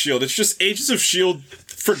Agents of S.H.I.E.L.D. It's just Agents of S.H.I.E.L.D.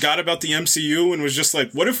 forgot about the MCU and was just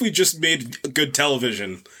what if we just made good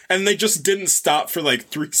television? And they just didn't stop for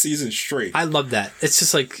 3 seasons straight. I love that. It's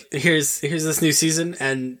just here's this new season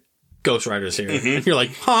and Ghost Rider's here. And you're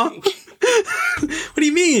like, huh? What do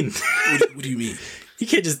you mean? What do you mean? You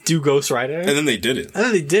can't just do Ghost Rider. And then they did it.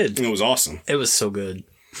 And it was awesome. It was so good.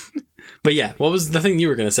 But yeah, what was the thing you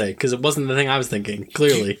were going to say? Because it wasn't the thing I was thinking,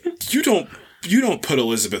 clearly. You don't put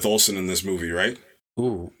Elizabeth Olsen in this movie, right?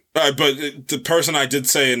 Ooh. But the person I did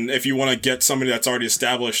say, and if you want to get somebody that's already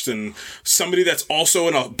established and somebody that's also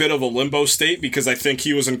in a bit of a limbo state, because I think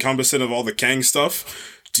he was encompassing of all the Kang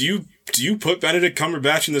stuff, do you put Benedict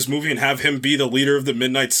Cumberbatch in this movie and have him be the leader of the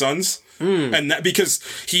Midnight Suns? And that because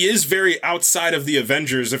he is very outside of the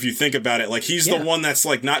Avengers, if you think about it. He's the one that's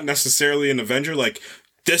not necessarily an Avenger.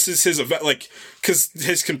 This is his event, because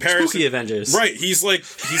his comparison. Spooky Avengers, right? He's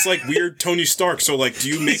weird Tony Stark. So do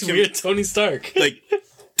you make him weird Tony Stark?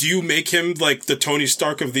 Do you make him the Tony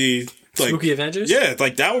Stark of the Spooky Avengers? Yeah,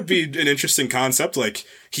 that would be an interesting concept.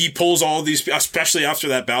 He pulls all these, especially after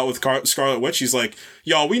that bout with Scarlet Witch. He's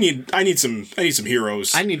y'all, I need some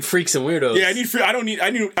heroes. I need freaks and weirdos. Yeah, I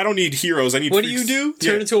don't need heroes. I need. What freaks. do you do?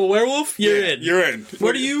 Turn into a werewolf? You're in. You're in.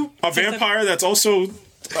 What are you? A vampire that's also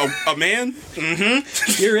a man?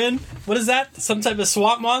 Mm-hmm. You're in. What is that? Some type of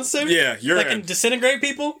swamp monster? Yeah, you're in. That can disintegrate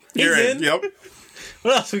people? You're in. Yep.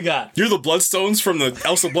 What else we got? You're the Bloodstones from the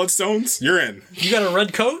Elsa Bloodstones? You're in. You got a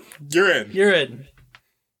red coat? You're in. You're in.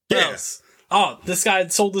 What else? Oh, this guy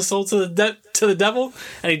sold his soul to the devil,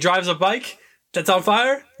 and he drives a bike that's on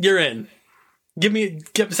fire? You're in.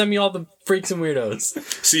 Send me all the freaks and weirdos.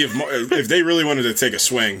 See, if they really wanted to take a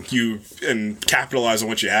swing, and capitalize on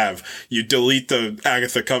what you have, you delete the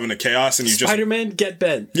Agatha Coven of Chaos and you just... Spider-Man, get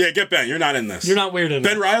Ben. Yeah, get Ben. You're not in this. You're not weird enough.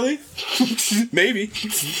 Ben Reilly? Maybe.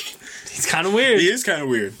 He's kind of weird. He is kind of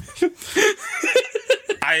weird.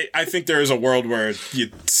 I think there is a world where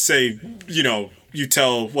you say, you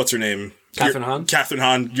tell, what's her name? Catherine Hahn? Catherine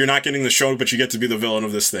Hahn, you're not getting the show, but you get to be the villain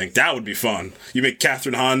of this thing. That would be fun. You make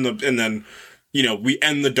Catherine Hahn, and then... we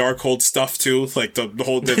end the Darkhold stuff too, like the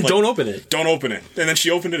whole. Like, don't open it. Don't open it. And then she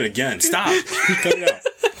opened it again. Stop. Cut it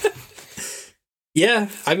out. Yeah,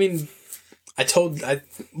 I mean,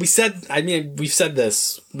 we've said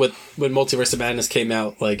this when Multiverse of Madness came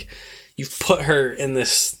out. Like, you've put her in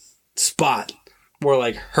this spot where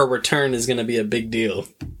like her return is going to be a big deal.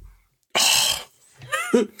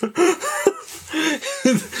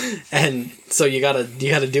 And so you gotta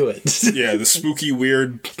do it. Yeah, the spooky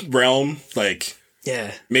weird realm, like,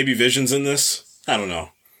 yeah, maybe Vision's in this. I don't know.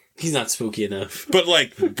 He's not spooky enough. But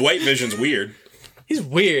like White Vision's weird. He's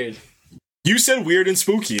weird. You said weird and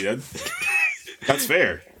spooky. That's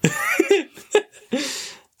fair.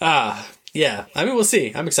 Yeah. I mean, we'll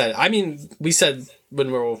see. I'm excited. I mean, we said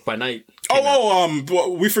when Werewolf by Night.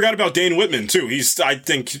 We forgot about Dane Whitman too. I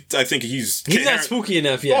think he's not spooky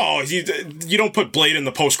enough yet. Oh, you don't put Blade in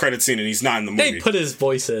the post-credit scene and he's not in the movie. They put his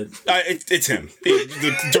voice in. It's him.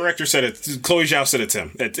 The director said it. Chloe Zhao said it's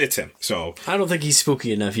him. It's him. So I don't think he's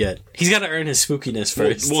spooky enough yet. He's got to earn his spookiness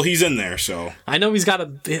first. Well, he's in there. So I know he's got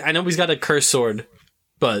a cursed sword,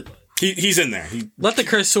 but. He's in there. Let the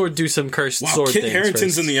cursed sword do some cursed sword Kit things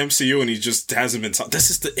Harington's first. In the MCU and he just hasn't been... This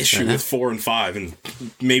is the issue with 4 and 5 and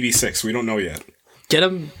maybe 6. We don't know yet. Get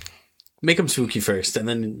him... Make him spooky first, and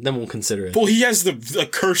then we'll consider it. Well, he has the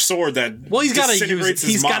cursed sword that he's got to use it.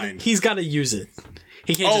 His mind. He's got to use it.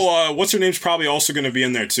 He can't what's her name's probably also going to be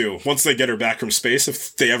in there too. Once they get her back from space,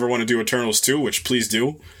 if they ever want to do Eternals 2, which please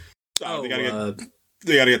do. They got to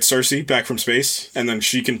get Cersei back from space, and then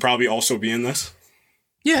she can probably also be in this.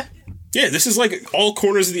 Yeah. Yeah, this is like all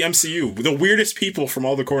corners of the MCU. The weirdest people from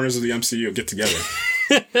all the corners of the MCU get together.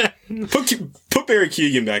 Put Barry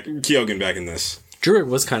Keoghan back in this. Druid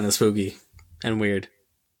was kind of spooky and weird.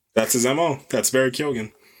 That's his MO. That's Barry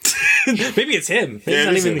Keoghan. Maybe it's him. Maybe it's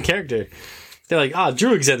not even the character. They're like,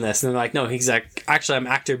 Druid's in this. And they're like, no, he's like, actually, I'm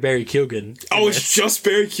actor Barry Keoghan. Oh, it's just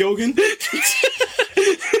Barry Keoghan?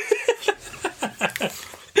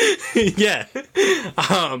 Yeah.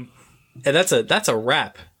 And that's a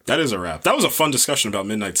wrap. That is a wrap. That was a fun discussion about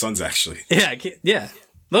Midnight Suns, actually. Yeah.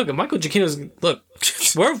 Look, Michael Giacchino's... Look,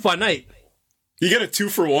 Werewolf by Night. You get a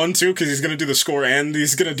 2-for-1, too, because he's going to do the score and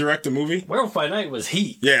he's going to direct the movie? Werewolf by Night was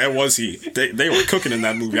heat. Yeah, it was heat. They were cooking in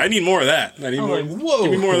that movie. I need more of that. Whoa.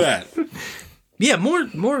 Give me more of that. Yeah, more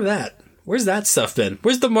of that. Where's that stuff been?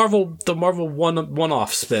 Where's the Marvel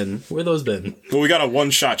one-offs been? Where those been? Well, we got a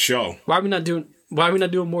one-shot show. Why are we not doing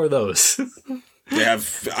more of those? They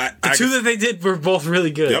have... The two that they did were both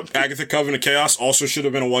really good. Yep. Agatha Coven of Chaos also should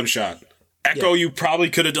have been a one-shot. Echo, you probably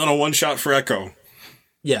could have done a one-shot for Echo.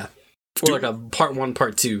 Yeah. Or like a part 1,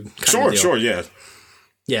 part 2 Sure, yeah.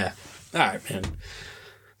 Yeah. All right, man.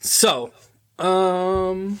 So,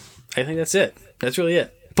 I think that's it. That's really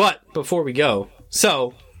it. But before we go,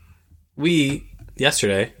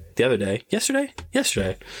 yesterday. Yep, it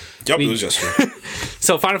was yesterday.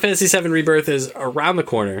 So Final Fantasy VII Rebirth is around the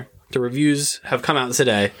corner. The reviews have come out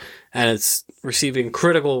today, and it's receiving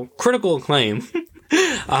critical acclaim.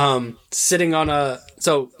 Sitting on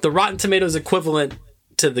the Rotten Tomatoes equivalent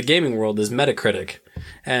to the gaming world is Metacritic,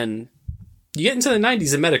 and you get into the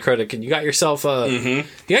 90s in Metacritic, and you got yourself a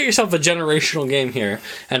generational game here.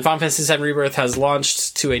 And Final Fantasy VII Rebirth has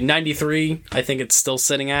launched to a 93. I think it's still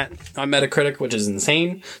sitting at on Metacritic, which is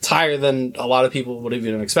insane. It's higher than a lot of people would have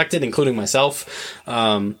even expected, including myself.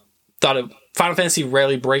 Final Fantasy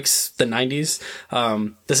rarely breaks the 90s.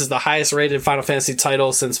 This is the highest rated Final Fantasy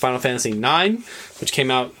title since Final Fantasy IX, which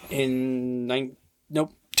came out in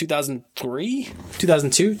 2003,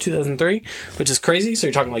 2002, 2003, which is crazy. So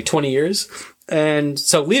you're talking like 20 years. And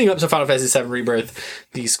so leading up to Final Fantasy VII Rebirth,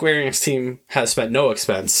 the Square Enix team has spent no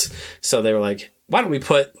expense. So they were like, why don't we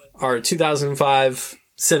put our 2005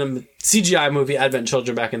 CGI movie Advent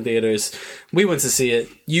Children back in theaters? We went to see it.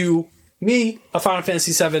 Me, a Final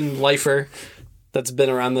Fantasy VII lifer that's been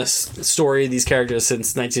around this story, these characters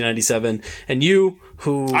since 1997, and you,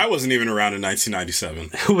 who... I wasn't even around in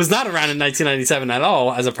 1997. Who was not around in 1997 at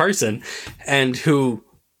all as a person, and who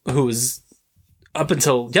was, up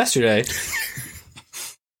until yesterday,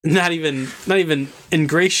 not even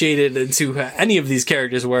ingratiated into who any of these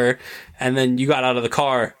characters were, and then you got out of the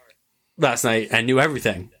car last night and knew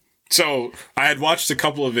everything. So I had watched a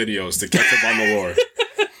couple of videos to catch up on the lore.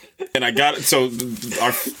 And I got it. So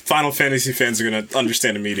our Final Fantasy fans are going to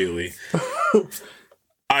understand immediately.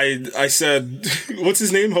 I said, what's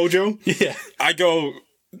his name? Hojo? Yeah. I go,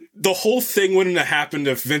 the whole thing wouldn't have happened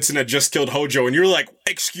if Vincent had just killed Hojo. And you're like,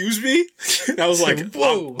 excuse me? And I was like,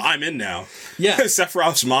 whoa, I'm in now. Yeah.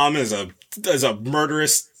 Sephiroth's mom is a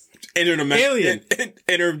murderous alien.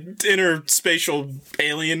 interspatial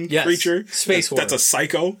alien creature. Space horror. That's a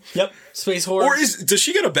psycho. Yep. Space horror. Or does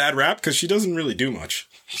she get a bad rap? Because she doesn't really do much.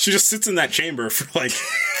 She just sits in that chamber for like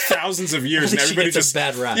thousands of years, and everybody just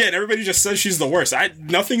bad rap. Yeah, and everybody just says she's the worst.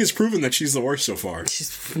 Nothing has proven that she's the worst so far.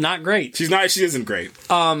 She's not great. She isn't great.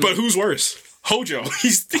 But who's worse? Hojo.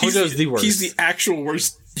 Hojo's the worst. He's the actual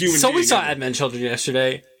worst human. So being we saw ever. Advent Children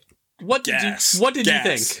yesterday. What did you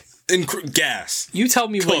think? Gas. You tell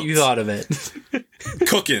me what you thought of it.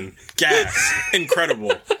 Cooking. Gas.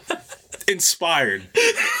 Incredible. Inspired.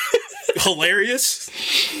 Hilarious.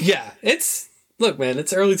 Yeah, look, man,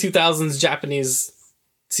 it's early 2000s Japanese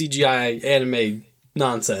CGI anime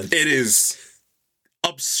nonsense. It is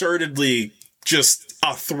absurdly just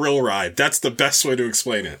a thrill ride. That's the best way to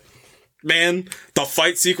explain it. Man, the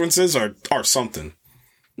fight sequences are something.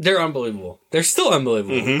 They're unbelievable. They're still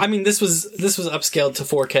unbelievable. Mm-hmm. I mean, this was upscaled to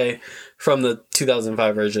 4K from the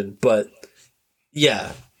 2005 version, but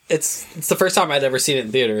yeah, it's the first time I'd ever seen it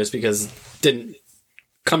in theaters because it didn't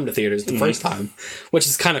come to theaters the first time, which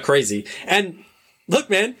is kind of crazy. And look,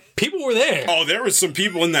 man, people were there. Oh, there was some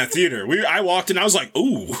people in that theater. I walked in, I was like,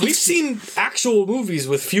 ooh. We've seen actual movies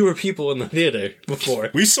with fewer people in the theater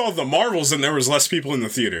before. We saw the Marvels and there was less people in the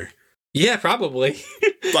theater. Yeah, probably.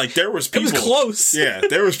 Like, there was people. It was close. Yeah,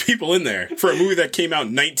 there was people in there for a movie that came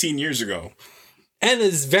out 19 years ago. And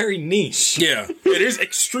is very niche. Yeah, it is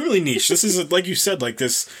extremely niche. This is, like you said, like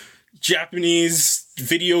this Japanese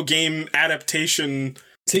video game adaptation...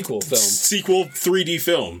 Sequel 3D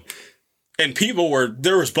film. And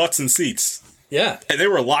there was butts and seats. Yeah. And they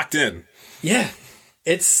were locked in. Yeah.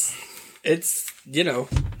 It's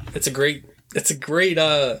a great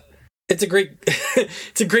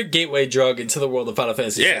gateway drug into the world of Final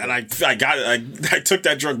Fantasy. Yeah, and I took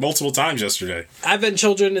that drug multiple times yesterday. Advent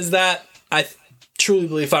Children is that. I truly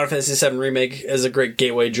believe Final Fantasy VII Remake is a great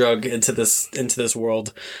gateway drug into this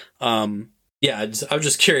world. Yeah, I was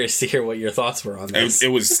just curious to hear what your thoughts were on this. It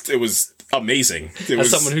was amazing.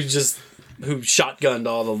 Someone who shotgunned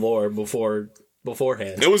all the lore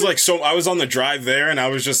beforehand. It was like, so I was on the drive there and I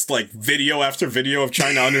was just like video after video of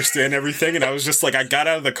trying to understand everything. And I was just like, I got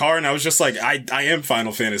out of the car and I was just like, I am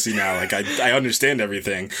Final Fantasy now. Like, I understand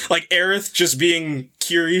everything. Like Aerith just being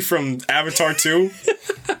Kiri from Avatar 2.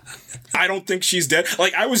 I don't think she's dead.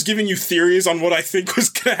 Like, I was giving you theories on what I think was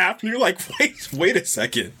going to happen. You're like, wait a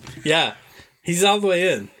second. Yeah. He's all the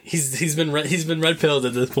way in. He's been red pilled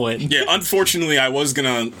at this point. Yeah, unfortunately, I was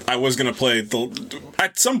gonna play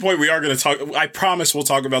at some point. We are gonna talk. I promise we'll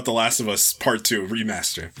talk about The Last of Us Part 2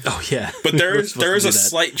 remaster. Oh yeah, but there is a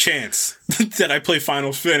slight chance that I play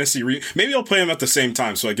Final Fantasy. Maybe I'll play them at the same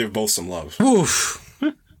time, so I give both some love. Oof.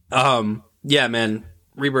 Yeah, man.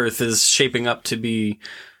 Rebirth is shaping up to be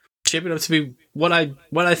what I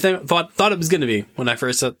thought it was gonna be when I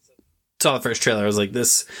first saw the first trailer. I was like,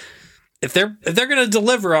 this. If they're going to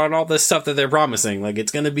deliver on all this stuff that they're promising, like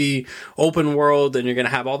it's going to be open world and you're going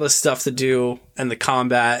to have all this stuff to do and the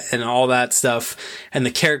combat and all that stuff and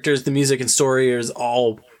the characters, the music and story is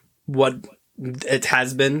all what it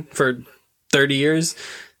has been for 30 years,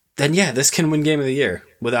 then yeah, this can win Game of the Year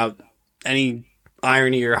without any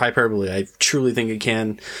irony or hyperbole. I truly think it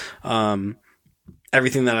can.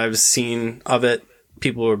 Everything that I've seen of it,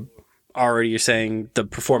 people are already saying the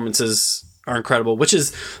performances are incredible, which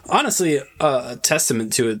is honestly a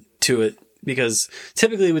testament to it because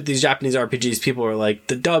typically with these Japanese RPGs, people are like,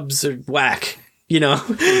 the dubs are whack,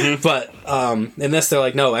 mm-hmm. But in this, they're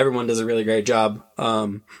like, no, everyone does a really great job.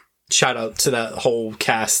 Shout out to that whole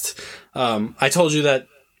cast. I told you that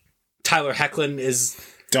Tyler Hoechlin is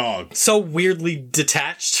so weirdly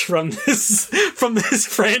detached from this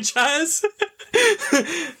franchise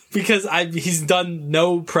because he's done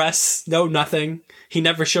no press, no nothing. He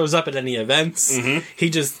never shows up at any events. Mm-hmm. He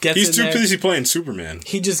just gets in there. He's too busy playing Superman.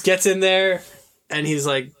 He just gets in there and he's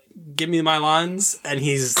like, give me my lines. And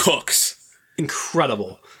he's cooks.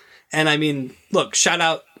 Incredible. And I mean, look, shout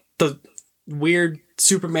out the weird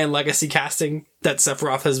Superman legacy casting that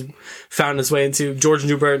Sephiroth has found his way into. George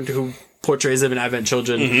Newbern, who portrays him in Advent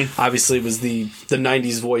Children, mm-hmm. obviously was the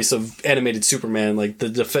 90s voice of animated Superman. Like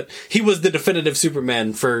he was the definitive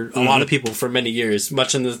Superman for a mm-hmm. lot of people for many years,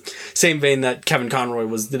 much in the same vein that Kevin Conroy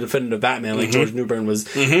was the definitive Batman, like mm-hmm. George Newbern was.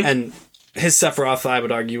 Mm-hmm. And his Sephiroth, I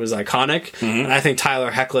would argue, is iconic, and I think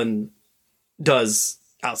Tyler Hoechlin does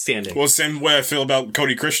outstanding. Well, same way I feel about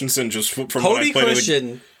Cody Christensen, just from Cody what I played.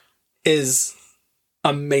 Christian is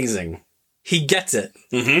amazing. He gets it.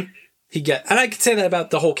 And I can say that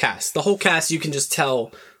about the whole cast. The whole cast, you can just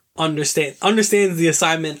tell, understands the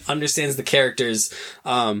assignment, understands the characters.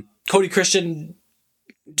 Cody Christian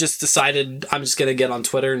just decided, I'm just going to get on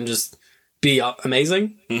Twitter and just be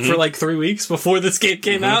amazing for like 3 weeks before this game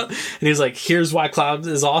came out. And he was like, here's why Cloud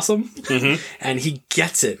is awesome. And he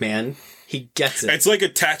gets it, man. He gets it. It's like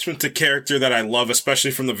attachment to character that I love,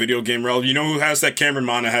 especially from the video game realm. You know who has that? Cameron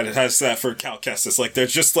Monaghan has that for Cal Kestis. Like,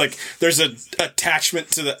 there's an attachment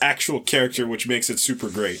to the actual character, which makes it super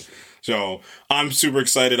great. So I'm super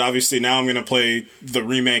excited. Obviously, now I'm going to play the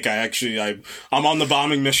remake. I'm on the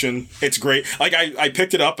bombing mission. It's great. Like, I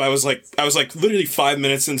picked it up. I was like literally 5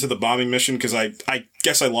 minutes into the bombing mission because I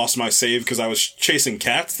guess I lost my save because I was chasing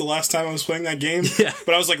cats the last time I was playing that game. Yeah.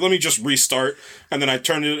 But I was like, let me just restart. And then I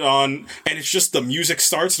turned it on and it's just the music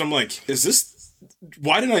starts and I'm like,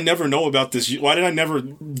 why did I never know about this? Why did I never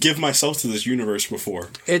give myself to this universe before?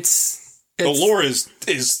 It's the lore is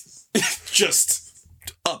just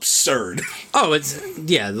absurd. Oh,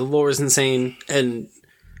 the lore is insane, and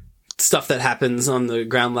stuff that happens on the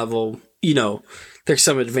ground level, there's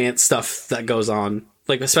some advanced stuff that goes on,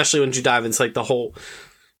 like especially when you dive into like the whole,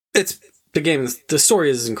 the story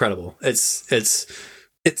is incredible. It's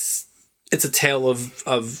a tale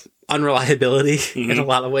of unreliability in a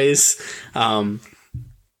lot of ways.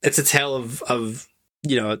 It's a tale of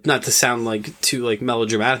not to sound like too like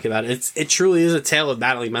melodramatic about it. It truly is a tale of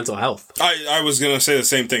battling mental health. I was gonna say the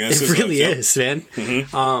same thing. It really is, man.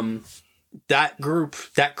 That group,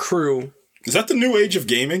 that crew. Is that the new age of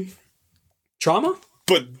gaming? Trauma?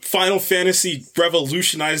 But Final Fantasy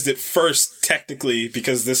revolutionized it first, technically,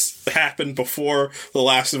 because this happened before The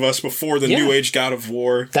Last of Us, before the new age God of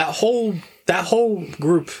War. That whole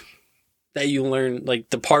group that you learn, like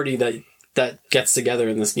the party that gets together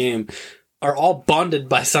in this game, are all bonded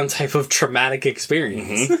by some type of traumatic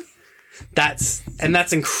experience. That's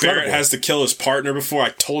incredible. Barrett has to kill his partner before. I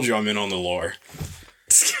told you I'm in on the lore.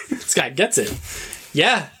 This guy gets it.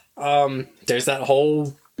 Yeah. There's that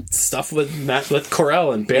whole stuff with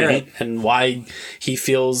Corel and Barrett and why he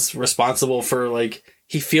feels responsible for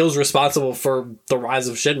the rise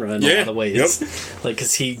of Shinra in a lot of ways. Yep. Like,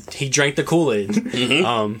 cause he drank the Kool-Aid.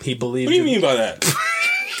 He believed. What do you mean by that?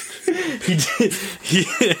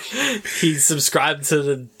 He subscribed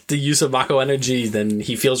to the use of Mako energy, then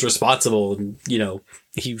he feels responsible, and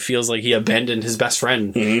he feels like he abandoned his best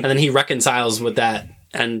friend, and then he reconciles with that,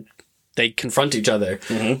 and they confront each other.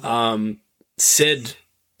 Sid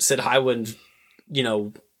Highwind,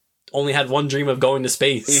 only had one dream of going to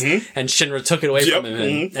space, and Shinra took it away from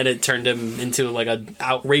him, and it turned him into like an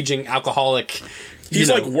outraging alcoholic. He's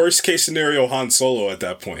like worst case scenario Han Solo at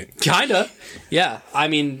that point. Kinda. Yeah. I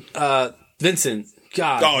mean, Vincent.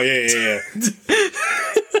 God. Oh, yeah.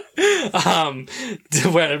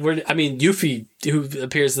 Yuffie, who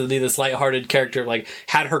appears to be this lighthearted character, like,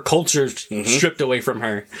 had her culture stripped away from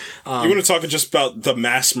her. You want to talk just about the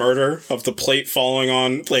mass murder of the plate falling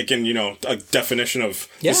on, like, in, a definition of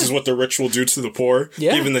this is what the rich will do to the poor,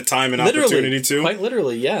 given the time and opportunity to. Quite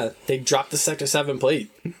literally, yeah. They dropped the Sector 7 plate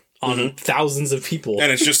on thousands of people. And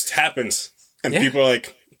it just happens. And people are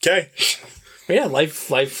like, okay. Yeah,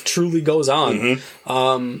 life truly goes on.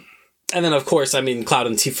 And then, of course, Cloud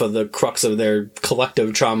and Tifa, the crux of their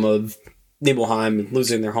collective trauma of Nibelheim,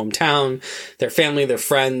 losing their hometown, their family, their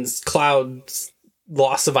friends, Cloud's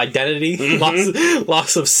loss of identity,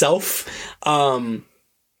 loss of self. Man,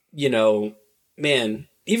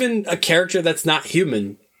 even a character that's not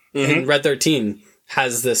human in Red 13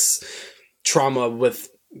 has this trauma with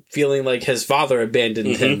feeling like his father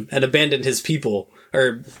abandoned him and abandoned his people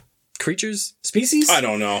or creatures, species. I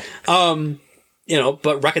don't know.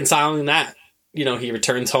 But reconciling that, he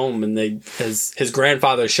returns home and his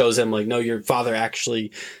grandfather shows him like, no, your father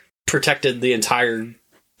actually protected the entire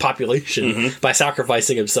population by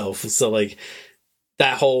sacrificing himself. So like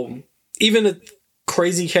that whole, even a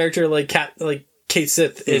crazy character like Kate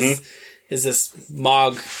Sith is this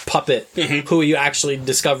Mog puppet who you actually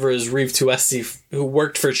discover is Reeve Tuesti, who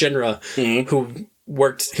worked for Shinra,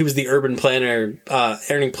 he was the urban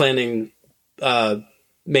planning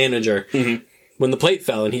manager when the plate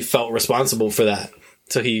fell, and he felt responsible for that.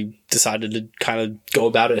 So he decided to kind of go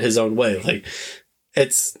about it his own way. Like,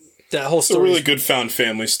 it's that whole story. It's a really good found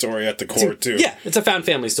family story at the core, too. Yeah, it's a found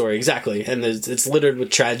family story, exactly. And it's littered with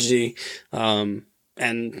tragedy and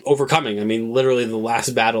overcoming. Literally the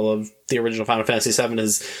last battle of the original Final Fantasy VII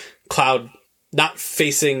is Cloud not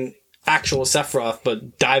facing actual Sephiroth,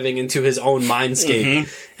 but diving into his own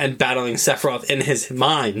mindscape and battling Sephiroth in his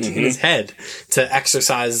mind, in his head, to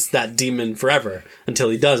exorcise that demon forever until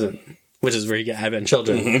he doesn't. Which is where you get Advent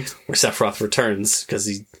Children, where Sephiroth returns because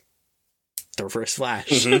he's the Reverse Flash.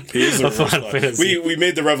 He is the Reverse Flash. We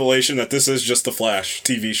made the revelation that this is just the Flash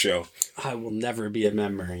TV show. I will never be a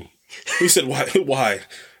memory. We said, why?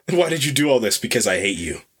 Why did you do all this? Because I hate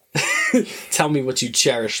you. Tell me what you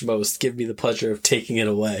cherish most. Give me the pleasure of taking it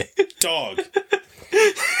away. Dog.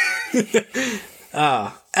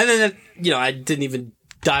 And then, I didn't even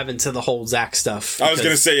dive into the whole Zack stuff. I was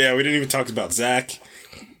going to say, we didn't even talk about Zack.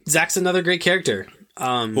 Zack's another great character.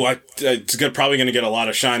 It's probably going to get a lot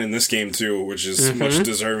of shine in this game, too, which is much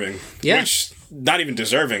deserving. Yeah. Which, not even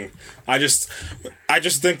deserving. I just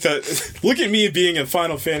think that... Look at me being a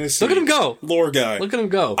Final Fantasy... Look at him go. Lore guy. Look at him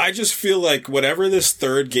go. I just feel like whatever this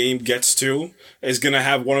third game gets to is going to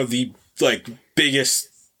have one of the, biggest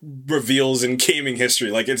reveals in gaming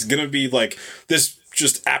history. It's going to be, this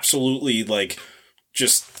just absolutely, the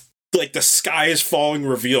sky is falling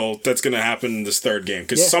reveal that's going to happen in this third game.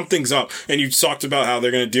 Because something's up. And you talked about how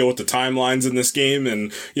they're going to deal with the timelines in this game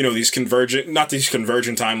and, these not these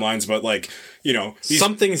convergent timelines, but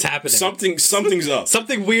something's happening. Something's up.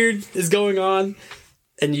 Something weird is going on.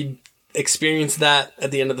 And you experience that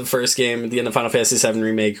at the end of the first game, at the end of Final Fantasy VII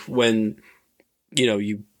Remake, when,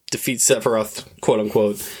 you defeat Sephiroth, quote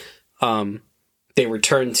unquote. They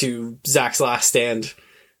return to Zack's last stand.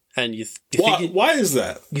 And why is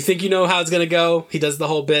that? You think you know how it's going to go. He does the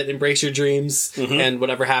whole bit, embrace your dreams, and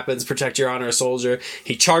whatever happens, protect your honor, soldier.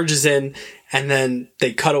 He charges in, and then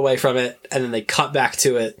they cut away from it, and then they cut back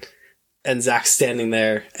to it, and Zack's standing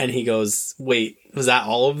there, and he goes, wait, was that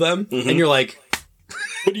all of them? And you're like...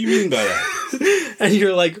 What do you mean by that? And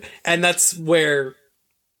you're like... And that's where,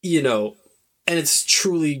 and it's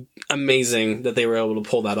truly amazing that they were able to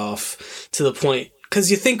pull that off to the point... Because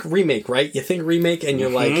you think remake, right? You think remake, and you're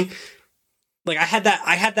like I had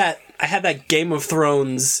that Game of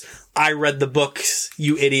Thrones. I read the books,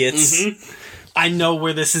 you idiots. I know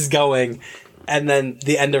where this is going, and then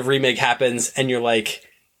the end of remake happens, and you're like,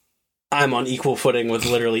 I'm on equal footing with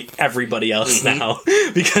literally everybody else now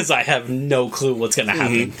because I have no clue what's going to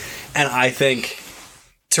happen. And I think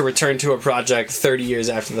to return to a project 30 years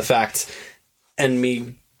after the fact, and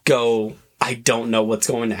me go, I don't know what's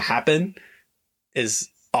going to happen. Is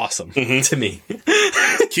awesome to me.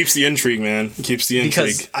 Keeps the intrigue, man. Keeps the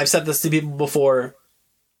intrigue. Because I've said this to people before.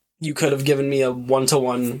 You could have given me a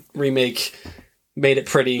 1-to-1 remake, made it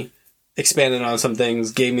pretty, expanded on some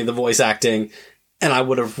things, gave me the voice acting, and I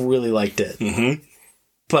would have really liked it.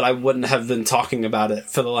 But I wouldn't have been talking about it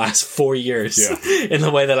for the last 4 years in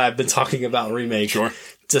the way that I've been talking about remake. Sure.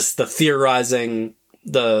 Just the theorizing,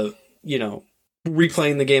 the,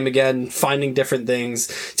 replaying the game again, finding different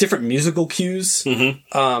things, different musical cues.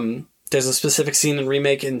 There's a specific scene in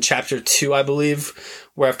Remake in Chapter 2, I believe,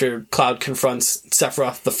 where after Cloud confronts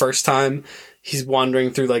Sephiroth the first time, he's wandering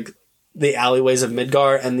through, the alleyways of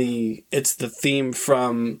Midgar, and it's the theme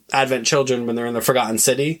from Advent Children when they're in the Forgotten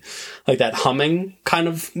City. That humming kind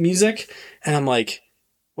of music. And I'm like...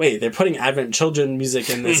 Wait, they're putting Advent Children music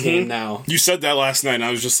in this game now. You said that last night, and I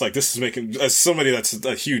was just like, this is making... As somebody that's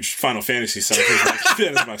a huge Final Fantasy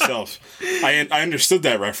fan as myself, I understood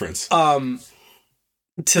that reference. To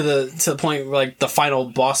the point where, the final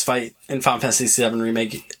boss fight in Final Fantasy VII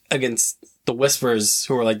Remake against the Whispers,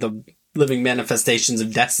 who are, the living manifestations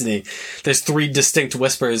of destiny. There's 3 distinct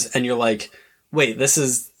Whispers, and you're like, wait, this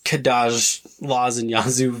is Kadaj, Laz, and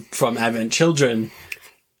Yazoo from Advent Children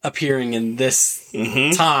appearing in this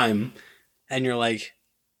time, and you're like,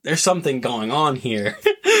 there's something going on here.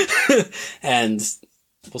 And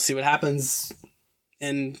we'll see what happens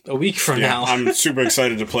in a week from now. I'm super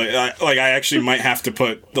excited to play. I actually might have to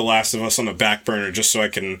put The Last of Us on the back burner just so I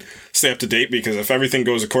can stay up to date, because if everything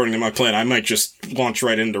goes according to my plan, I might just launch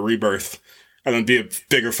right into Rebirth and then be a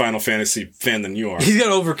bigger Final Fantasy fan than you are. He's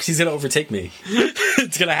gonna overtake me.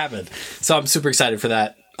 It's gonna happen. So I'm super excited for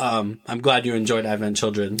that. I'm glad you enjoyed Advent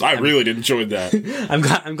Children. I really did enjoy that.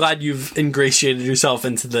 I'm glad you've ingratiated yourself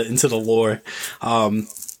into the lore. And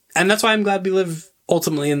that's why I'm glad we live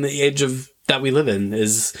ultimately in the age of that we live in,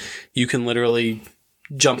 is you can literally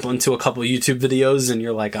jump onto a couple of YouTube videos and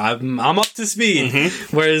you're like, I'm up to speed.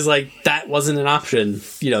 Whereas that wasn't an option,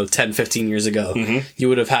 10, 15 years ago. You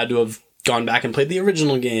would have had to have gone back and played the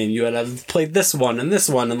original game. You would have played this one, and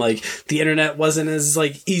the internet wasn't as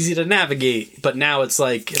easy to navigate. But now it's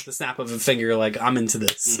at the snap of a finger, I'm into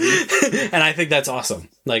this. And I think that's awesome.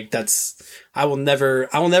 I will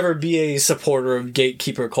never be a supporter of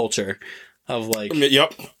gatekeeper culture of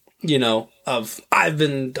Yep. I've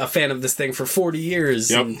been a fan of this thing for 40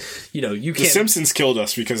 years. Yep. And, you can't. The Simpsons killed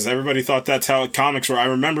us because everybody thought that's how comics were. I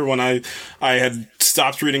remember when I had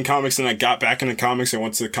stopped reading comics and I got back into comics. I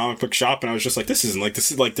went to the comic book shop and I was just like, this is like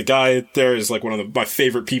the guy there is like one of my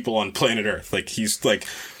favorite people on planet Earth. Like he's like,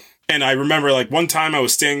 and I remember like one time I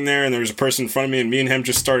was standing there and there was a person in front of me and me and him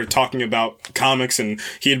just started talking about comics, and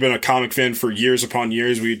he had been a comic fan for years upon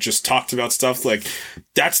years. We just talked about stuff. Like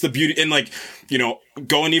that's the beauty. And like,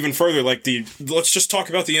 going even further, like let's just talk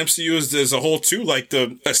about the MCU as a whole too. Like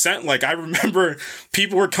the Ascent, like I remember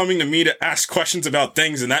people were coming to me to ask questions about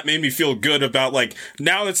things, and that made me feel good about like,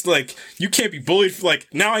 now it's like, you can't be bullied. Like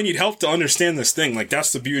now I need help to understand this thing. Like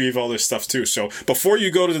that's the beauty of all this stuff too. So before you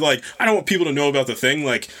go to like, I don't want people to know about the thing,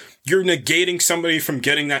 like you're negating somebody from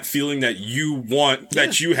getting that feeling that you want,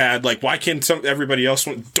 that you had. Like, why can't everybody else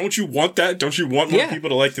want? Don't you want that? Don't you want more people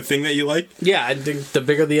to like the thing that you like? Yeah, I think the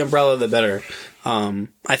bigger the umbrella, the better.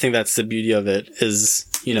 I think that's the beauty of it is,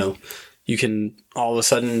 you can all of a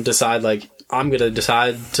sudden decide like, I'm going to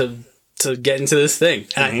decide to get into this thing.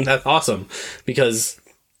 And I think that's awesome because,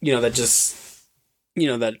 that just,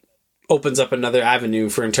 that opens up another avenue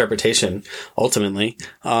for interpretation ultimately.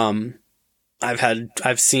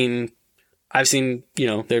 I've seen, there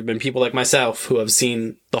have been people like myself who have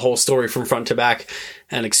seen the whole story from front to back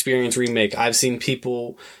and experience remake. I've seen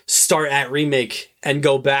people start at remake and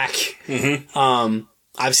go back.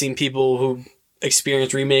 I've seen people who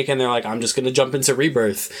experience remake and they're like, I'm just going to jump into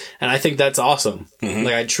rebirth. And I think that's awesome.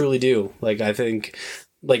 Like, I truly do. Like, I think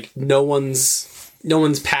like no one's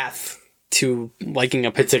path to liking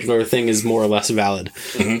a particular thing is more or less valid.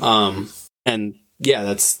 And yeah,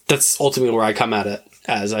 that's ultimately where I come at it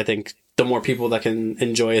as. I think the more people that can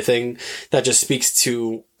enjoy a thing, that just speaks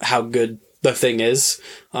to how good the thing is,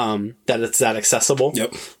 that it's that accessible.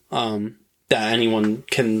 Yep. That anyone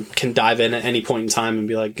can dive in at any point in time and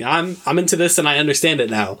be like, I'm into this and I understand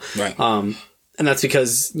it now. Right. And that's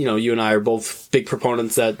because, you and I are both big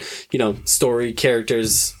proponents that, story,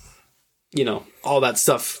 characters, all that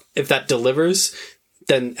stuff, if that delivers,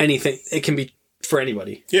 then anything, it can be for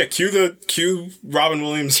anybody. Yeah, cue Robin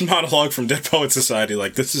Williams monologue from Dead Poets Society.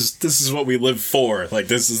 Like this is what we live for. Like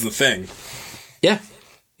this is the thing. Yeah.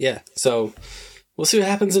 So we'll see what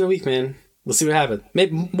happens in a week, man. We'll see what happens.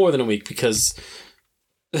 Maybe more than a week because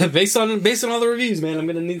based on all the reviews, man, I'm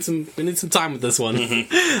gonna need some time with this one.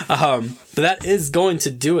 But that is going to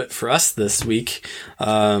do it for us this week.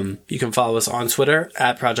 You can follow us on Twitter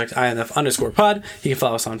at ProjectINF_pod. You can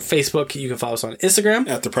follow us on Facebook. You can follow us on Instagram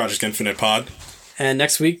at the Project Infinite Pod. And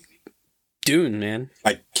next week, Dune, man.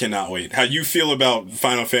 I cannot wait. How you feel about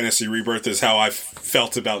Final Fantasy Rebirth is how I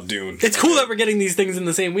felt about Dune. It's cool that we're getting these things in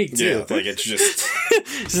the same week, too. Yeah, like it's just...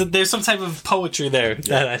 There's some type of poetry there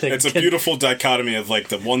that I think... It's a beautiful dichotomy of like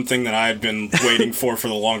the one thing that I had been waiting for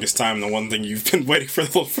the longest time and the one thing you've been waiting for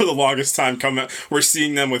the longest time come out. We're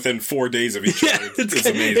seeing them within 4 days of each other. It's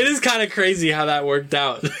amazing. It is kind of crazy how that worked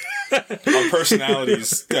out. Our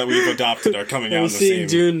personalities that we've adopted are coming out in the seeing same.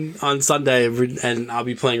 Dune on Sunday and I'll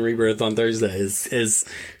be playing Rebirth on Thursday is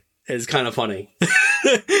kind of funny.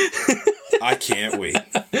 I can't wait.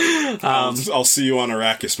 I'll see you on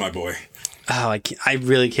Arrakis, my boy. Oh, I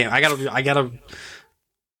really can't. I gotta.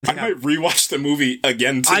 I might rewatch the movie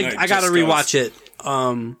again tonight. I gotta rewatch it.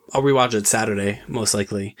 I'll rewatch it Saturday most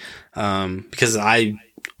likely, because I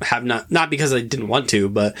have not because I didn't want to,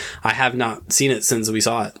 but I have not seen it since we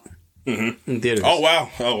saw it in theaters. Oh wow!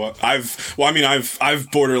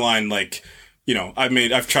 I've borderline like,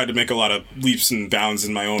 I've tried to make a lot of leaps and bounds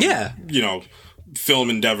in my own film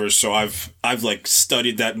endeavors. So I've like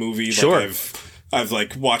studied that movie. Sure. Like, I've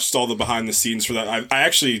like watched all the behind the scenes for that. I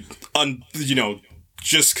actually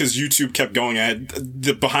just because YouTube kept going,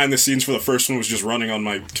 the behind the scenes for the first one was just running on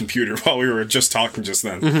my computer while we were just talking just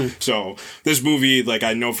then. So this movie, like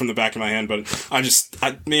I know from the back of my hand, but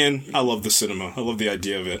I love the cinema. I love the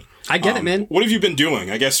idea of it. I get it, man. What have you been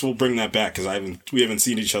doing? I guess we'll bring that back because we haven't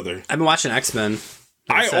seen each other. I've been watching X-Men.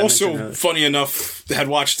 I also, funny enough, had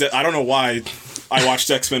watched it. I don't know why I watched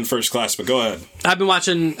X-Men First Class, but go ahead. I've been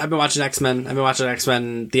watching X-Men. I've been watching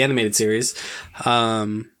X-Men, the animated series.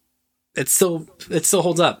 It still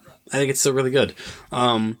holds up. I think it's still really good.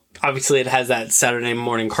 Obviously it has that Saturday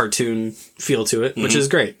morning cartoon feel to it, which is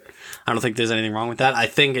great. I don't think there's anything wrong with that. I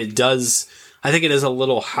think it does. I think it is a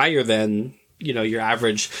little higher than, your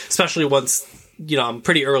average, especially once, I'm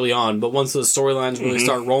pretty early on, but once those storylines really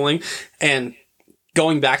start rolling and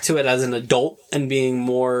going back to it as an adult and being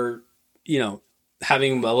more,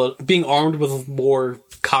 being armed with more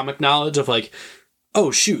comic knowledge of like, oh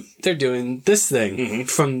shoot, they're doing this thing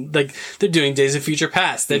from, like, they're doing Days of Future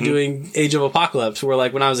Past. They're doing Age of Apocalypse, where,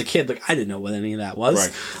 like, when I was a kid, like, I didn't know what any of that was.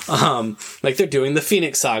 Right. Like, they're doing the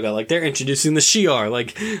Phoenix Saga. Like, they're introducing the Shi'ar.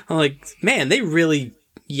 Like, I'm like, man, they really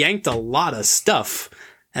yanked a lot of stuff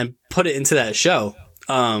and put it into that show.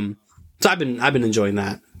 So I've been enjoying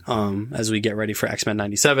that. As we get ready for X-Men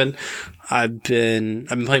 97, I've been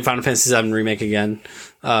playing Final Fantasy VII Remake again,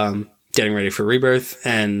 getting ready for Rebirth,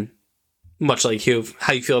 and much like you,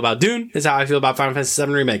 how you feel about Dune is how I feel about Final Fantasy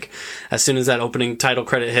VII Remake. As soon as that opening title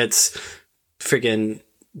credit hits, freaking,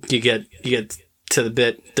 you get to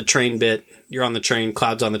the train bit, you're on the train,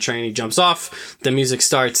 Cloud's on the train, he jumps off, the music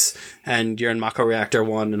starts, and you're in Mako Reactor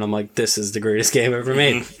 1, and I'm like, this is the greatest game ever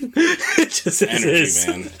made. It just is.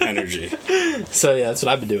 Man. Energy. So yeah, that's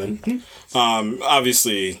what I've been doing.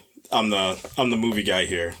 Obviously, I'm the movie guy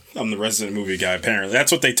here. I'm the resident movie guy, apparently.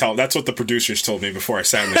 That's what the producers told me before I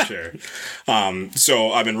sat in the chair.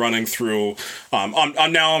 So I've been running through, I'm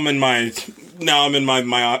in my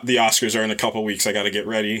the Oscars are in a couple weeks. I got to get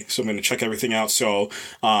ready. So I'm going to check everything out. So,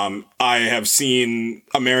 I have seen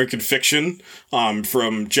American Fiction,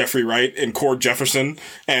 from Jeffrey Wright and Cord Jefferson.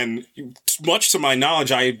 And much to my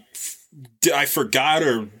knowledge, I forgot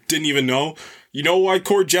or didn't even know. You know why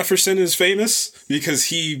Cord Jefferson is famous? Because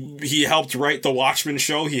he helped write the Watchmen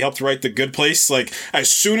show. He helped write The Good Place. Like, as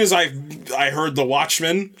soon as I heard The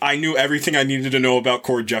Watchmen, I knew everything I needed to know about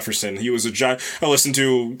Cord Jefferson. He was I listened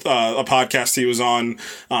to a podcast he was on,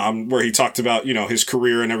 where he talked about, you know, his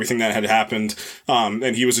career and everything that had happened.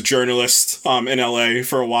 And he was a journalist in LA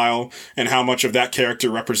for a while, and how much of that character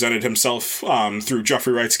represented himself through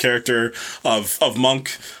Jeffrey Wright's character of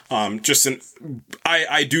Monk. I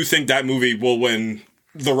do think that movie will win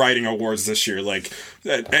the writing awards this year. Like,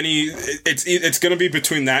 it's going to be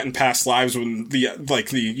between that and Past Lives, when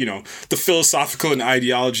the philosophical and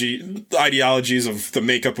ideologies of the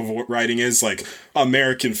makeup of what writing is. Like,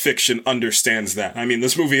 American Fiction understands that. I mean,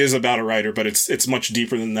 this movie is about a writer, but it's much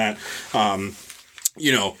deeper than that.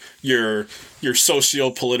 Your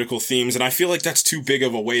socio-political themes, and I feel like that's too big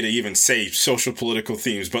of a way to even say social political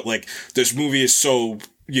themes, but like, this movie is so,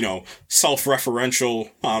 self-referential,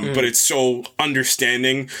 but it's so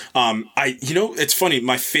understanding. It's funny.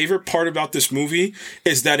 My favorite part about this movie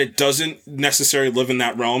is that it doesn't necessarily live in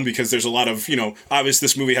that realm, because there's a lot of, obviously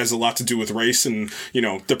this movie has a lot to do with race and,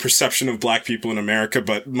 the perception of black people in America.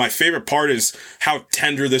 But my favorite part is how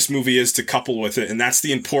tender this movie is to couple with it. And that's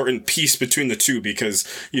the important piece between the two, because,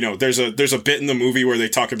 there's a bit in the movie where they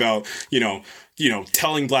talk about,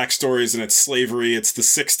 telling black stories, and it's slavery, it's the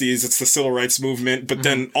 60s, it's the civil rights movement. But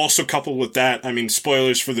then also coupled with that, I mean,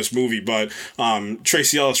 spoilers for this movie, but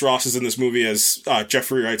Tracee Ellis Ross is in this movie as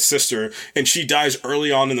Jeffrey Wright's sister, and she dies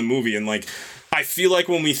early on in the movie. And like, I feel like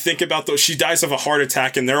when we think about those, she dies of a heart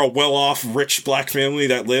attack, and they're a well-off, rich black family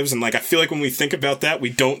that lives. And like, I feel like when we think about that, we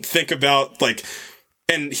don't think about like.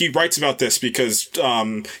 And he writes about this because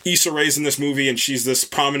Issa Rae's in this movie, and she's this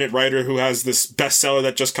prominent writer who has this bestseller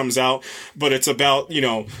that just comes out. But it's about,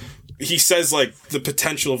 he says like the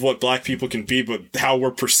potential of what black people can be, but how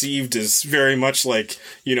we're perceived is very much like,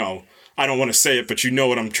 I don't want to say it, but you know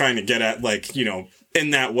what I'm trying to get at, like, in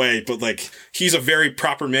that way. But like, he's a very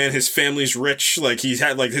proper man. His family's rich. Like,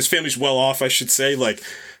 his family's well off, I should say. Like,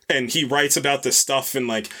 and he writes about this stuff, and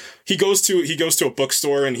like, he goes to a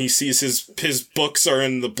bookstore, and he sees his books are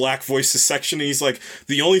in the Black Voices section, and he's like,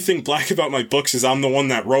 the only thing black about my books is I'm the one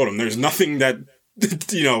that wrote them. There's nothing that,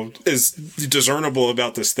 is discernible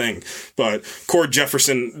about this thing. But Cord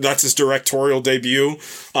Jefferson, that's his directorial debut.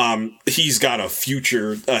 He's got a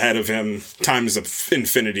future ahead of him, times of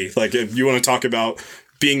infinity. Like, if you want to talk about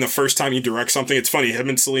being the first time you direct something, it's funny, him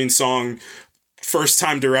and Celine Song,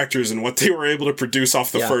 first-time directors, and what they were able to produce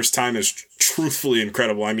off the first time is truthfully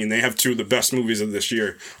incredible. I mean, they have two of the best movies of this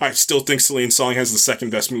year. I still think Celine Song has the second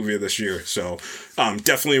best movie of this year. So,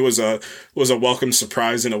 definitely was a welcome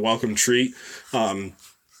surprise and a welcome treat. And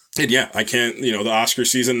yeah, I can't, the Oscar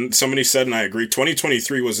season, somebody said, and I agree,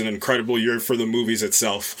 2023 was an incredible year for the movies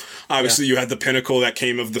itself. Obviously, you had the pinnacle that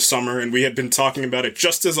came of the summer, and we had been talking about it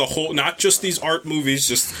just as a whole, not just these art movies,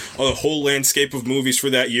 just a whole landscape of movies for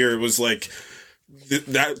that year. It was like,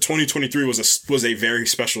 that 2023 was a very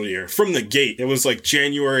special year from the gate. It was like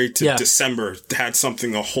January to December had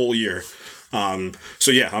something the whole year.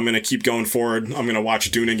 So yeah, I'm going to keep going forward. I'm going to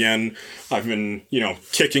watch Dune again. I've been,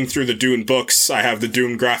 kicking through the Dune books. I have the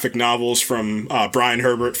Dune graphic novels from Brian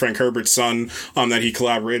Herbert, Frank Herbert's son, that he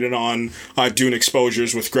collaborated on. Dune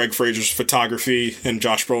exposures with Greg Fraser's photography and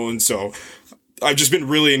Josh Brolin. So I've just been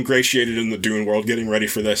really ingratiated in the Dune world getting ready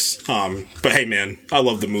for this. But hey, man, I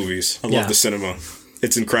love the movies. I love the cinema.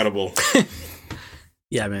 It's incredible.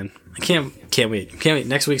 Yeah, man. I can't wait. Can't wait.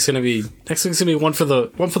 Next week's gonna be one for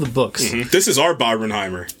the books. Mm-hmm. This is our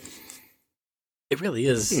Barbenheimer. It really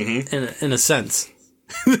is, in a sense.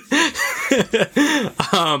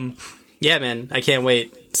 Yeah, man. I can't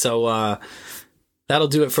wait. So that'll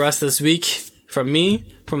do it for us this week. From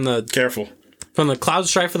me, from the Cloud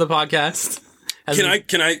Strife for the podcast. Can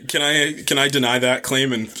I deny that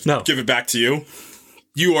claim and give it back to you?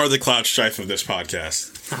 You are the Cloud Strife of this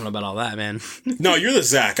podcast. I don't know about all that, man. No, you're the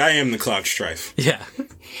Zach. I am the Cloud Strife. Yeah.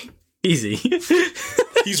 Easy.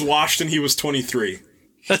 He's washed and he was 23.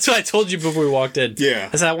 That's what I told you before we walked in. Yeah.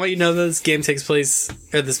 I said, I want you to know that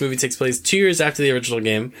this movie takes place 2 years after the original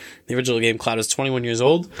game. The original game, Cloud is 21 years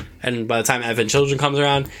old, and by the time Advent Children comes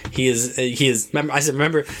around, he is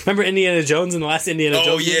remember Indiana Jones in the last Indiana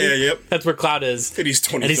Jones movie? Oh, yeah, yep. That's where Cloud is. And he's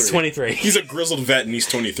 23. He's a grizzled vet and he's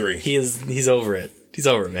 23. He's over it. He's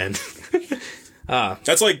over it, man.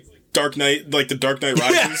 That's like Dark Knight, like the Dark Knight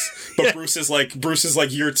Rises, but Bruce is like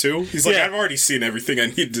year 2. He's like, I've already seen everything I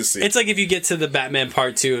need to see. It's like if you get to the Batman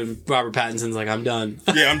Part 2 and Robert Pattinson's like, I'm done.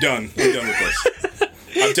 Yeah, I'm done. I'm done with this.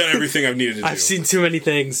 I've done everything I've needed to do. I've seen too many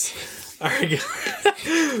things. All right,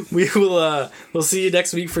 we'll see you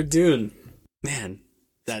next week for Dune. Man,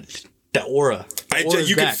 that aura.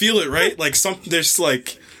 You can feel it, right? Like there's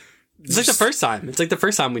like it's like the first time. It's like the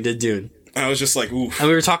first time we did Dune. I was just like, ooh. And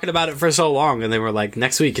we were talking about it for so long, and they were like,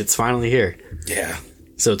 next week, it's finally here. Yeah.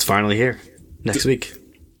 So it's finally here. Next week.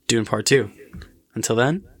 Dune Part 2. Until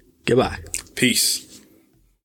then, goodbye. Peace.